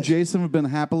Polly and dies. Jason have been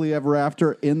happily ever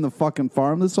after in the fucking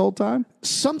farm this whole time?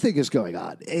 Something is going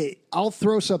on. I'll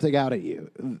throw something out at you.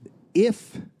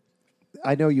 If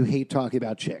I know you hate talking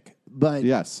about Chick, but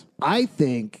Yes. I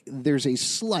think there's a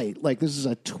slight, like this is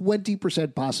a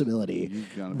 20% possibility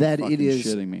gotta be that it fucking is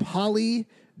shitting me. Polly,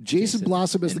 Jason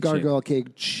Blossom as the and Chick. Gargoyle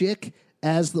King, Chick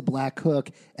as the Black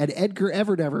Hook, and Edgar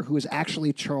Evernever, who is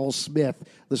actually Charles Smith,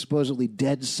 the supposedly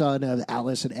dead son of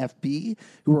Alice and FP,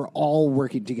 who are all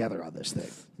working together on this thing.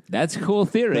 That's a cool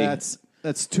theory.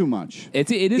 That's too much.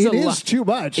 It is It a is lot. too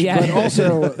much, Yeah. but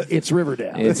also it's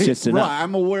Riverdale. It's just enough. Right,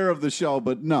 I'm aware of the show,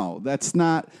 but no, that's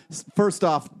not. First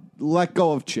off, let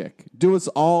go of Chick. Do us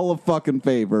all a fucking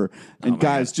favor, and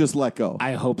guys, just let go.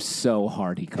 I hope so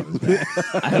hard he comes back.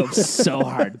 I hope so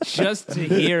hard just to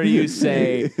hear you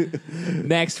say,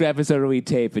 next episode we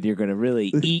tape and you're going to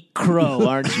really eat crow,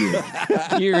 aren't you?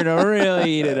 You're going to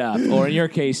really eat it up. Or in your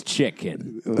case,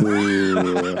 chicken.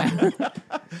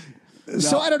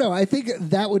 So I don't know. I think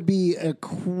that would be a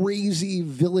crazy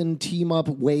villain team up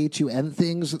way to end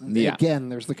things. Yeah. Again,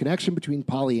 there's the connection between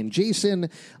Polly and Jason,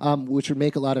 which would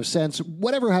make a lot of sense.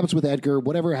 Whatever happens with Edgar,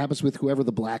 whatever happens with whoever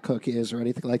the Black Hook is or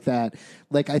anything like that,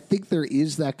 like I think there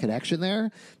is that connection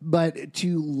there. But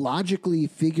to logically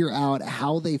figure out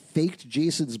how they faked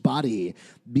Jason's body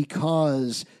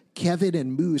because Kevin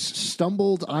and Moose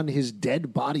stumbled on his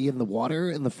dead body in the water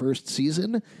in the first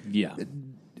season, Yeah.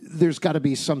 there's got to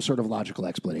be some sort of logical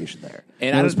explanation there.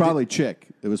 And It was probably Chick.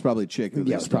 It was probably Chick. who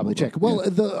they Yes, probably stumbled check. on. Well,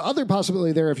 the other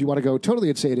possibility there, if you want to go totally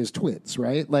insane, is twins,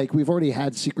 right? Like we've already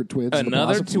had secret twins. in the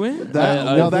Another Blossom- twin?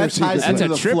 No, that ties That's into a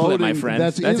the triplet, my floating- friend.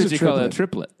 That's- That's is what a you call a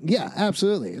triplet. triplet. Yeah,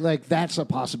 absolutely. Like that's a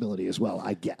possibility as well,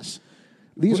 I guess.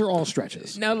 These are all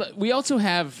stretches. Now, look, we also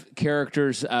have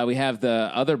characters. We have the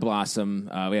other Blossom.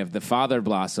 We have the father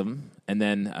Blossom, and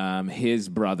then his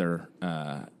brother,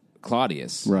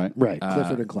 Claudius. Right. Right,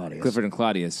 Clifford and Claudius. Clifford and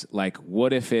Claudius. Like,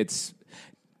 what if it's...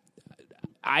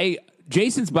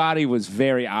 Jason's body was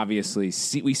very obviously...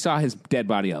 we saw his dead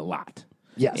body a lot.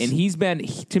 Yes. And he's been...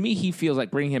 to me, he feels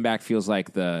like... bringing him back feels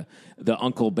like the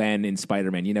Uncle Ben in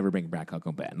Spider-Man. You never bring back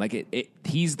Uncle Ben. Like,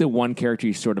 he's the one character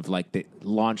you sort of like that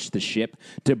launched the ship.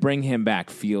 To bring him back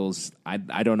feels... I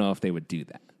don't know if they would do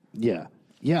that. Yeah.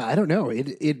 Yeah, I don't know.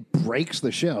 It breaks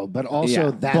the show, but also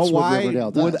Yeah. that's But what why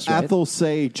Riverdale does. would right? Ethel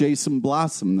say Jason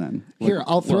Blossom then? Here,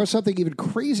 I'll throw something even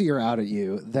crazier out at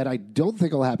you that I don't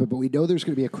think will happen, but we know there's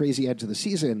going to be a crazy end to the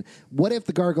season. What if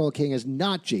the Gargoyle King is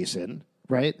not Jason,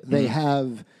 right? They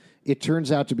have, it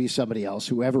turns out to be somebody else,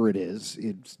 whoever it is.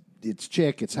 It's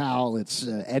Chick, it's Hal, it's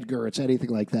Edgar, it's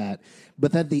anything like that.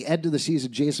 But then the end of the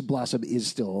season, Jason Blossom is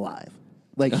still alive.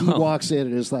 Like, he walks in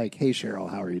and is like, hey, Cheryl,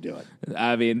 how are you doing?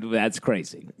 I mean, that's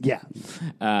crazy. Yeah.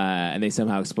 And they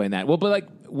somehow explain that. Well, but like,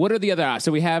 what are the other?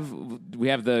 So we have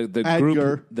the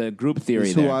Edgar group theory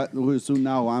is there. who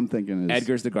now I'm thinking is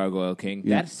Edgar's the Gargoyle King.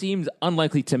 Yeah. That seems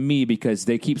unlikely to me because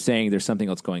they keep saying there's something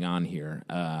else going on here.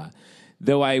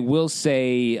 Though I will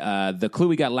say the clue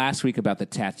we got last week about the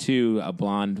tattoo, a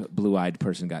blonde, blue-eyed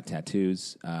person got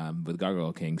tattoos with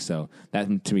Gargoyle King. So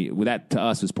that to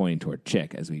us was pointing toward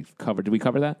Chick, as we've covered. Did we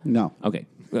cover that? No. Okay.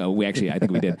 I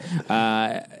think we did.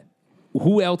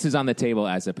 Who else is on the table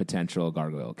as a potential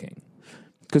Gargoyle King?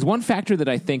 Because one factor that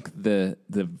I think the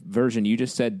version you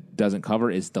just said doesn't cover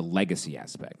is the legacy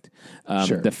aspect.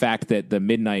 Sure. The fact that the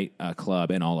Midnight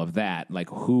Club and all of that, like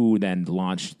who then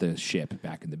launched the ship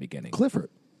back in the beginning? Clifford.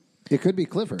 It could be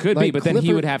Clifford. Could be, Like, but then he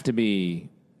Clifford- would have to be...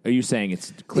 Are you saying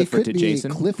it's it Clifford could to be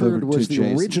Jason? Clifford was to the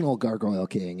Jason. original Gargoyle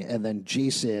King, and then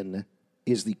Jason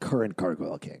is the current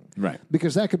Gargoyle King. Right.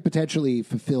 Because that could potentially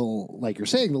fulfill, like you're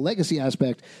saying, the legacy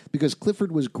aspect, because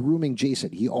Clifford was grooming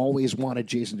Jason. He always wanted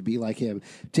Jason to be like him,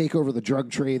 take over the drug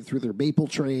trade through their maple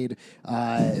trade,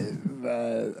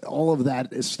 all of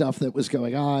that is stuff that was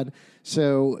going on.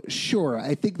 So, sure,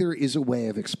 I think there is a way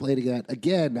of explaining that.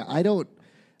 Again, I don't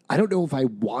know if I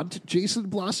want Jason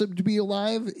Blossom to be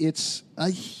alive. It's a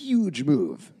huge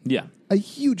move. Yeah. A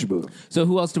huge move. So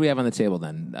who else do we have on the table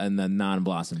then in the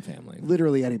non-Blossom family?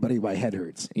 Literally anybody, my head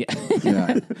hurts. Yeah.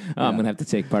 yeah. Oh, I'm going to have to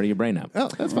take part of your brain out. Oh,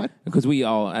 that's fine. Because we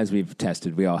all, as we've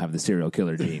tested, we all have the serial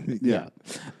killer gene. Yeah.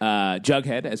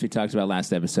 Jughead, as we talked about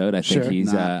last episode, I think Sure.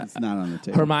 he's... It's not on the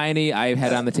table. Hermione, I've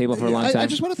had on the table for a long time. I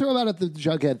just want to throw out at the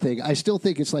Jughead thing. I still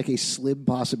think it's like a slim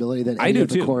possibility that I any do of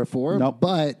the too. core four. Nope.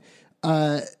 But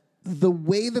the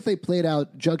way that they played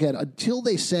out Jughead, until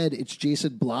they said it's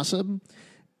Jason Blossom,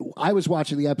 I was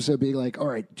watching the episode being like, all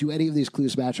right, do any of these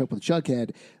clues match up with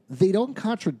Jughead? They don't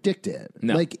contradict it.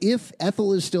 No. Like, if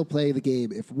Ethel is still playing the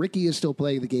game, if Ricky is still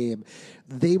playing the game,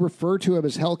 they refer to him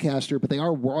as Hellcaster, but they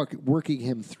are working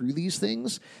him through these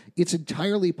things. It's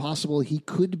entirely possible he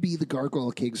could be the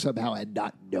Gargoyle King somehow and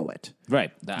not know it.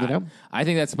 Right. know? I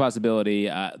think that's a possibility.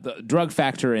 The drug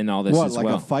factor in all this What, as like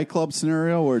well. a Fight Club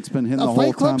scenario where it's been hidden A the whole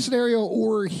Fight Club time? scenario,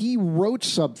 or he wrote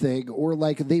something, or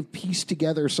like they've pieced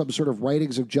together some sort of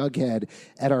writings of Jughead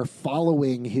and are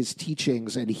following his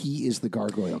teachings, and he is the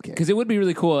Gargoyle King. Because it would be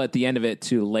really cool at the end of it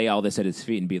to lay all this at his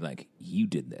feet and be like, you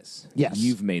did this. Yes.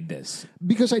 You've made this.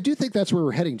 Because I do think that's where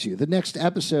we're heading to. The next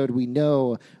episode, we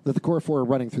know that the Core Four are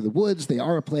running through the woods. They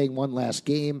are playing one last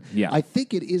game. Yeah. I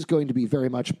think it is going to be very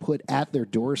much put at their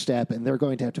doorstep, and they're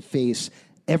going to have to face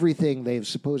everything they've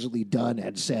supposedly done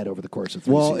and said over the course of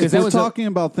 3 Well, seasons. if that we're was a- talking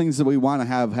about things that we want to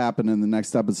have happen in the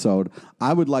next episode,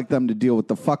 I would like them to deal with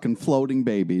the fucking floating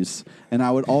babies. And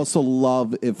I would also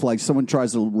love if, like, someone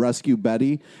tries to rescue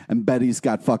Betty, and Betty's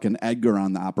got fucking Edgar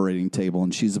on the operating table,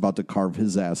 and she's about to carve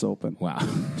his ass open. Wow.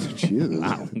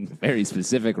 Wow. Very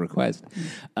specific request.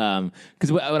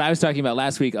 Because what I was talking about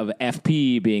last week of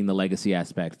FP being the legacy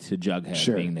aspect to Jughead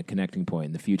Sure. being the connecting point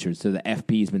in the future. So the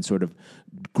FP's been sort of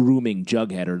grooming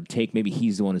Jughead, or maybe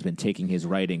he's the one who's been taking his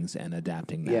writings and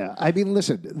adapting them. Yeah, I mean,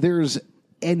 listen, there's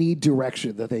any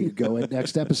direction that they could go in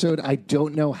next episode. I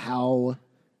don't know how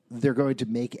they're going to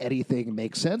make anything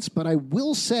make sense, but I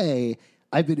will say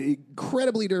I've been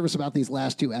incredibly nervous about these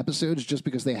last 2 episodes just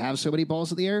because they have so many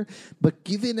balls in the air. But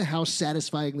given how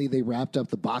satisfyingly they wrapped up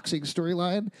the boxing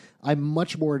storyline, I'm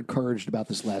much more encouraged about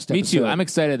this last Me episode. too. I'm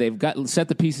excited. They've got set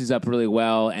the pieces up really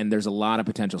well, and there's a lot of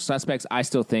potential suspects. I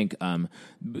still think a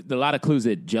lot of clues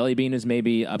that Jellybean is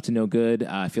maybe up to no good.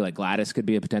 I feel like Gladys could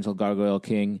be a potential Gargoyle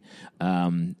King.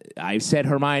 I've said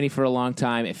Hermione for a long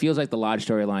time. It feels like the Lodge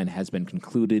storyline has been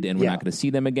concluded, and we're Yeah. not going to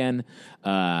see them again.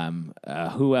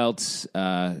 Who else?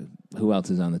 Who else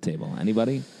is on the table?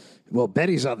 Anybody? Well,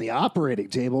 Betty's on the operating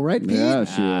table, right, Pete? Yeah,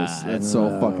 she is. That's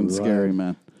so fucking scary,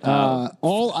 man.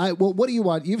 What do you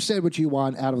want? You've said what you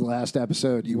want out of the last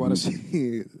episode. You want to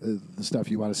see the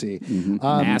stuff you want to see.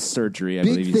 Mass surgery, I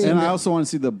big believe you thing- said. And I also want to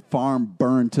see the farm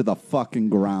burned to the fucking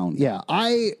ground. Yeah,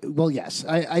 yes.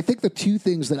 I think the 2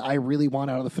 things that I really want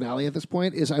out of the finale at this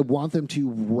point is I want them to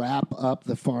wrap up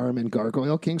the farm and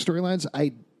Gargoyle King storylines.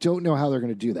 I don't know how they're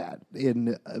going to do that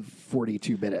in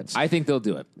 42 minutes. I think they'll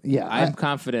do it. Yeah, I'm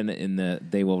confident in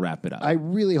they will wrap it up. I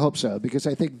really hope so, because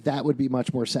I think that would be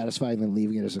much more satisfying than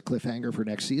leaving it as a cliffhanger for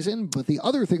next season. But the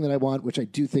other thing that I want, which I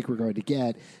do think we're going to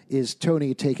get, is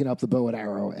Tony taking up the bow and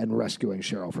arrow and rescuing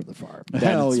Cheryl from the farm.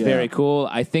 Hell That's yeah. very cool.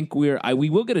 I think we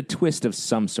will get a twist of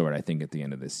some sort, I think, at the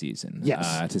end of this season.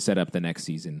 Yes. To set up the next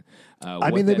season.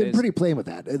 I mean, they've been pretty plain with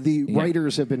that. The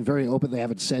writers have been very open. They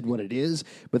haven't said what it is,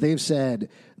 but they've said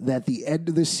that the end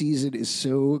of the season is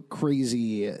so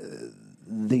crazy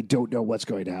they don't know what's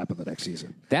going to happen the next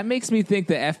season. That makes me think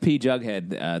the FP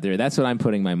Jughead there. That's what I'm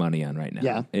putting my money on right now.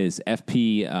 Yeah. Is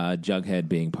FP Jughead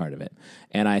being part of it,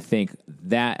 and I think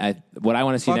that what I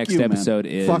want to see Fuck next you, episode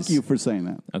man. is Fuck you for saying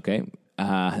that. Okay.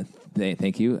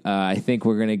 Thank you. I think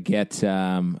we're gonna get.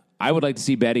 I would like to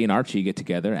see Betty and Archie get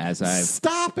together, as I've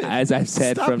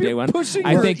said Stop from day your one. pushing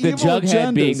I your think the evil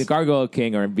Jughead being agendas. the Gargoyle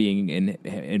King or being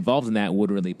involved in that would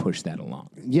really push that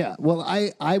along. Yeah, well,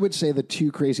 I would say the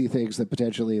two crazy things that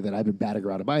potentially that I've been batting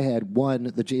around in my head.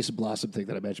 One, the Jason Blossom thing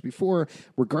that I mentioned before.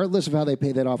 Regardless of how they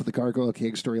pay that off with the Gargoyle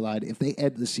King storyline, if they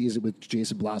end the season with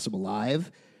Jason Blossom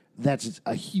alive, that's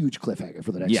a huge cliffhanger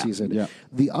for the next season. Yeah.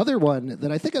 The other one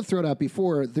that I think I've thrown out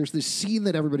before, there's this scene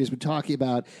that everybody's been talking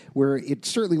about where it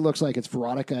certainly looks like it's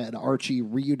Veronica and Archie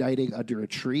reuniting under a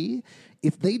tree.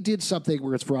 If they did something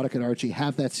where it's Veronica and Archie,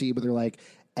 have that scene where they're like,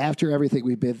 after everything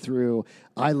we've been through,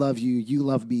 I love you, you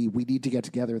love me, we need to get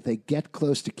together. They get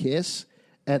close to kiss,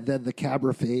 and then the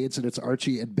camera fades, and it's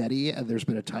Archie and Betty, and there's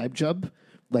been a time jump,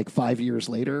 like 5 years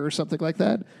later or something like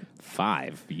that.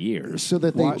 5 years. So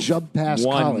that they jump past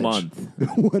 1 college. month.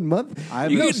 1 month?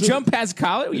 You can jump past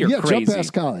college? You're crazy. Jump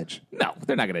past college. No,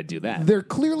 they're not going to do that. They're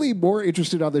clearly more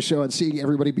interested on the show in seeing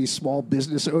everybody be small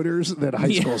business owners than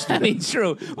high school I students. mean,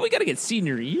 true. We got to get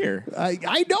senior year.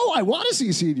 I know. I want to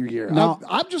see senior year. No.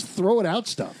 I'm just throwing out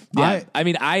stuff. Yeah, I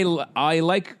mean, I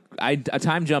like a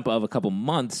time jump of a couple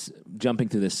months. Jumping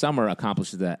to this summer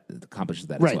accomplishes that Right,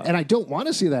 as well. and I don't want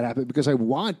to see that happen because I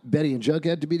want Betty and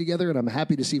Jughead to be together, and I'm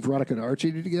happy to see Veronica and Archie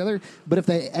be together. But if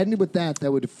they ended with that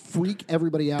would freak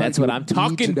everybody out. That's You what I'm need to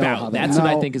talking know how about. that That's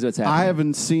happens. what I think is what's happening. I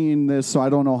haven't seen this, so I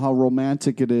don't know how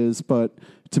romantic it is. But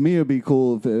to me, it would be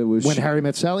cool if it was. When Harry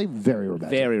Met Sally, very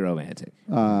romantic. Very romantic.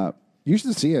 You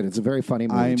should see it. It's a very funny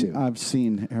movie too. I've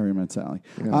seen Harry Met Sally.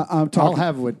 Yeah. I'm I'll talking.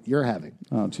 have what you're having.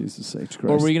 Oh Jesus H. Christ!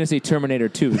 Or were you going to say Terminator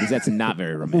 2? Because that's not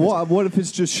very romantic. What if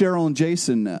it's just Cheryl and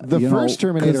Jason? The first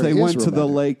Terminator because they is went to the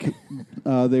romantic.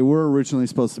 lake. They were originally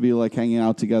supposed to be like hanging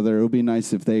out together. It would be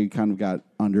nice if they kind of got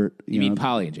under. You mean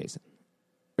Polly and Jason?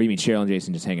 Or you mean Cheryl and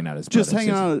Jason just hanging out as just brother and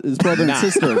hanging sister? out as brother and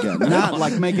sister again, not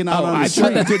like making out Oh, on the I street.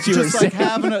 thought that's what you were just like saying.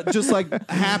 having a, just like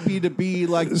happy to be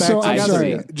like back So I'm together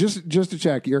sorry. again. Just to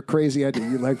check, your crazy idea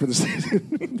you like for the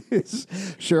season is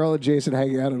Cheryl and Jason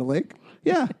hanging out on a lake.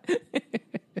 Yeah,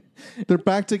 they're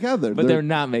back together, But they're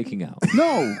not making out.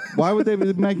 no. Why would they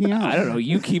be making out? I don't know.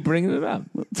 You keep bringing it up.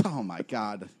 Oh my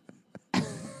god.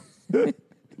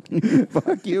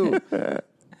 Fuck you.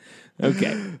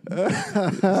 Okay.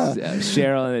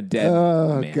 Cheryl and a dead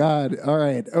man. God. All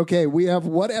right. Okay. We have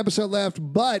one episode left,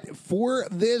 but for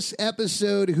this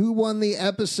episode, who won the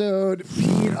episode?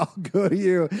 Pete, I'll go to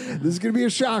you. This is going to be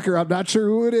a shocker. I'm not sure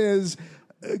who it is.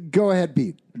 Go ahead,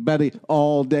 Pete. Betty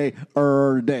all day,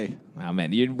 day. Oh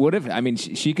man, you would have. I mean,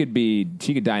 she could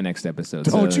die next episode.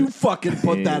 Don't so you fucking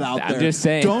put that out I'm there. just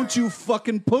saying. Don't you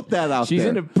fucking put that out She's there.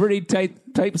 in a pretty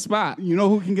tight spot, You know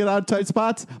who can get out of tight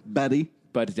spots? Betty.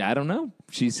 but I don't know.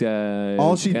 She's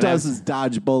All she does is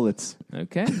dodge bullets.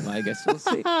 Okay. Well, I guess we'll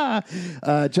see.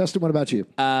 Justin, what about you?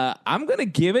 I'm gonna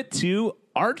give it to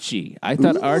Archie. I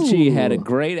thought Archie had a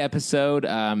great episode.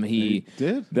 He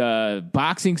did. The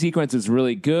boxing sequence was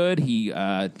really good. He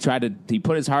he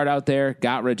put his heart out there,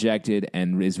 got rejected,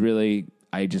 and is really.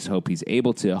 I just hope he's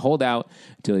able to hold out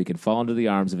until he can fall into the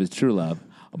arms of his true love.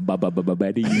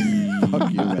 Betty. Fuck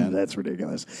you, man. That's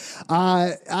ridiculous.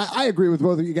 I agree with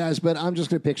both of you guys, but I'm just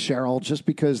going to pick Cheryl just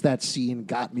because that scene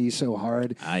got me so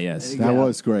hard. Yes. That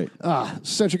was great.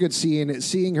 Such a good scene.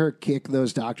 Seeing her kick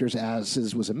those doctors'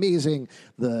 asses was amazing.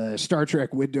 The Star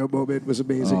Trek window moment was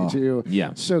amazing, too.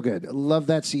 yeah. So good. Love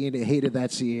that scene. Hated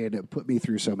that scene. It put me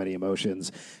through so many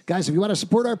emotions. Guys, if you want to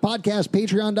support our podcast,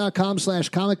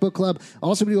 patreon.com/Comic Book Club.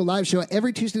 Also, we do a live show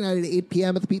every Tuesday night at 8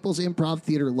 p.m. at the People's Improv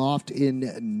Theater Loft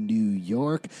in New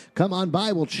York. Come on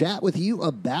by. We'll chat with you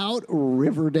about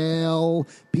Riverdale.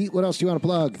 Pete, what else do you want to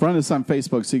plug? Friend us on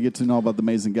Facebook so you get to know about the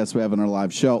amazing guests we have in our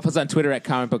live show. Plus on Twitter at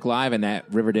Comic Book Live and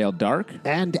at Riverdale Dark.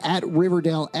 And at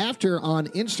Riverdale After on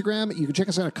Instagram. You can check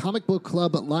us out at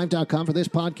comicbookclublive.com for this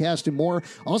podcast and more.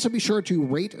 Also, be sure to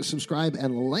rate, subscribe,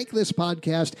 and like this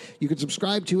podcast. You can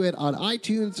subscribe to it on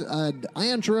iTunes,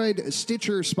 Android,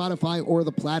 Stitcher, Spotify, or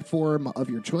the platform of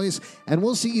your choice. And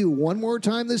we'll see you one more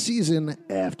time this season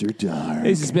after dark.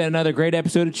 This has been another great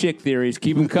episode of Chick Theories.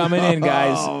 Keep them coming in,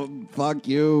 guys. Oh, fuck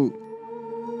you.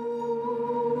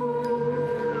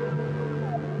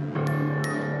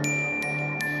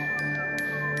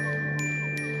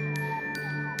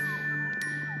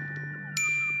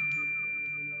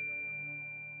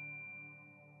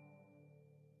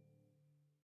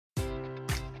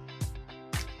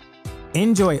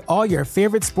 Enjoy all your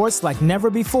favorite sports like never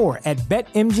before at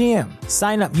BetMGM.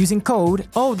 Sign up using code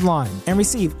OldLine and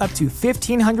receive up to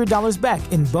 $1,500 back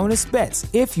in bonus bets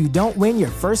if you don't win your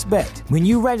first bet. When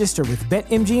you register with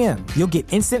BetMGM, you'll get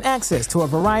instant access to a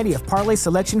variety of parlay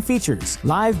selection features,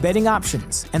 live betting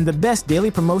options, and the best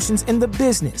daily promotions in the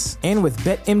business. And with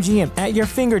BetMGM at your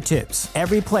fingertips,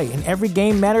 every play and every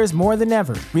game matters more than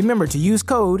ever. Remember to use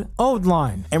code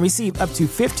OldLine and receive up to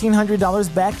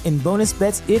 $1,500 back in bonus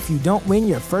bets if you don't win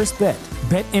your first bet.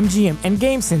 BetMGM and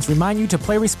GameSense remind you to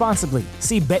play responsibly.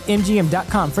 See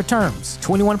BetMGM.com for terms.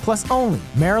 21 plus only.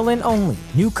 Maryland only.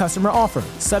 New customer offer.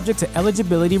 Subject to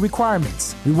eligibility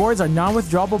requirements. Rewards are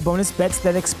non-withdrawable bonus bets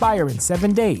that expire in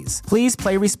 7 days. Please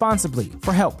play responsibly.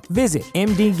 For help, visit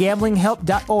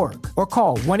mdgamblinghelp.org or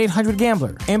call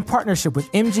 1-800-GAMBLER in partnership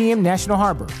with MGM National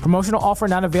Harbor. Promotional offer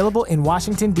not available in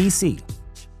Washington, D.C.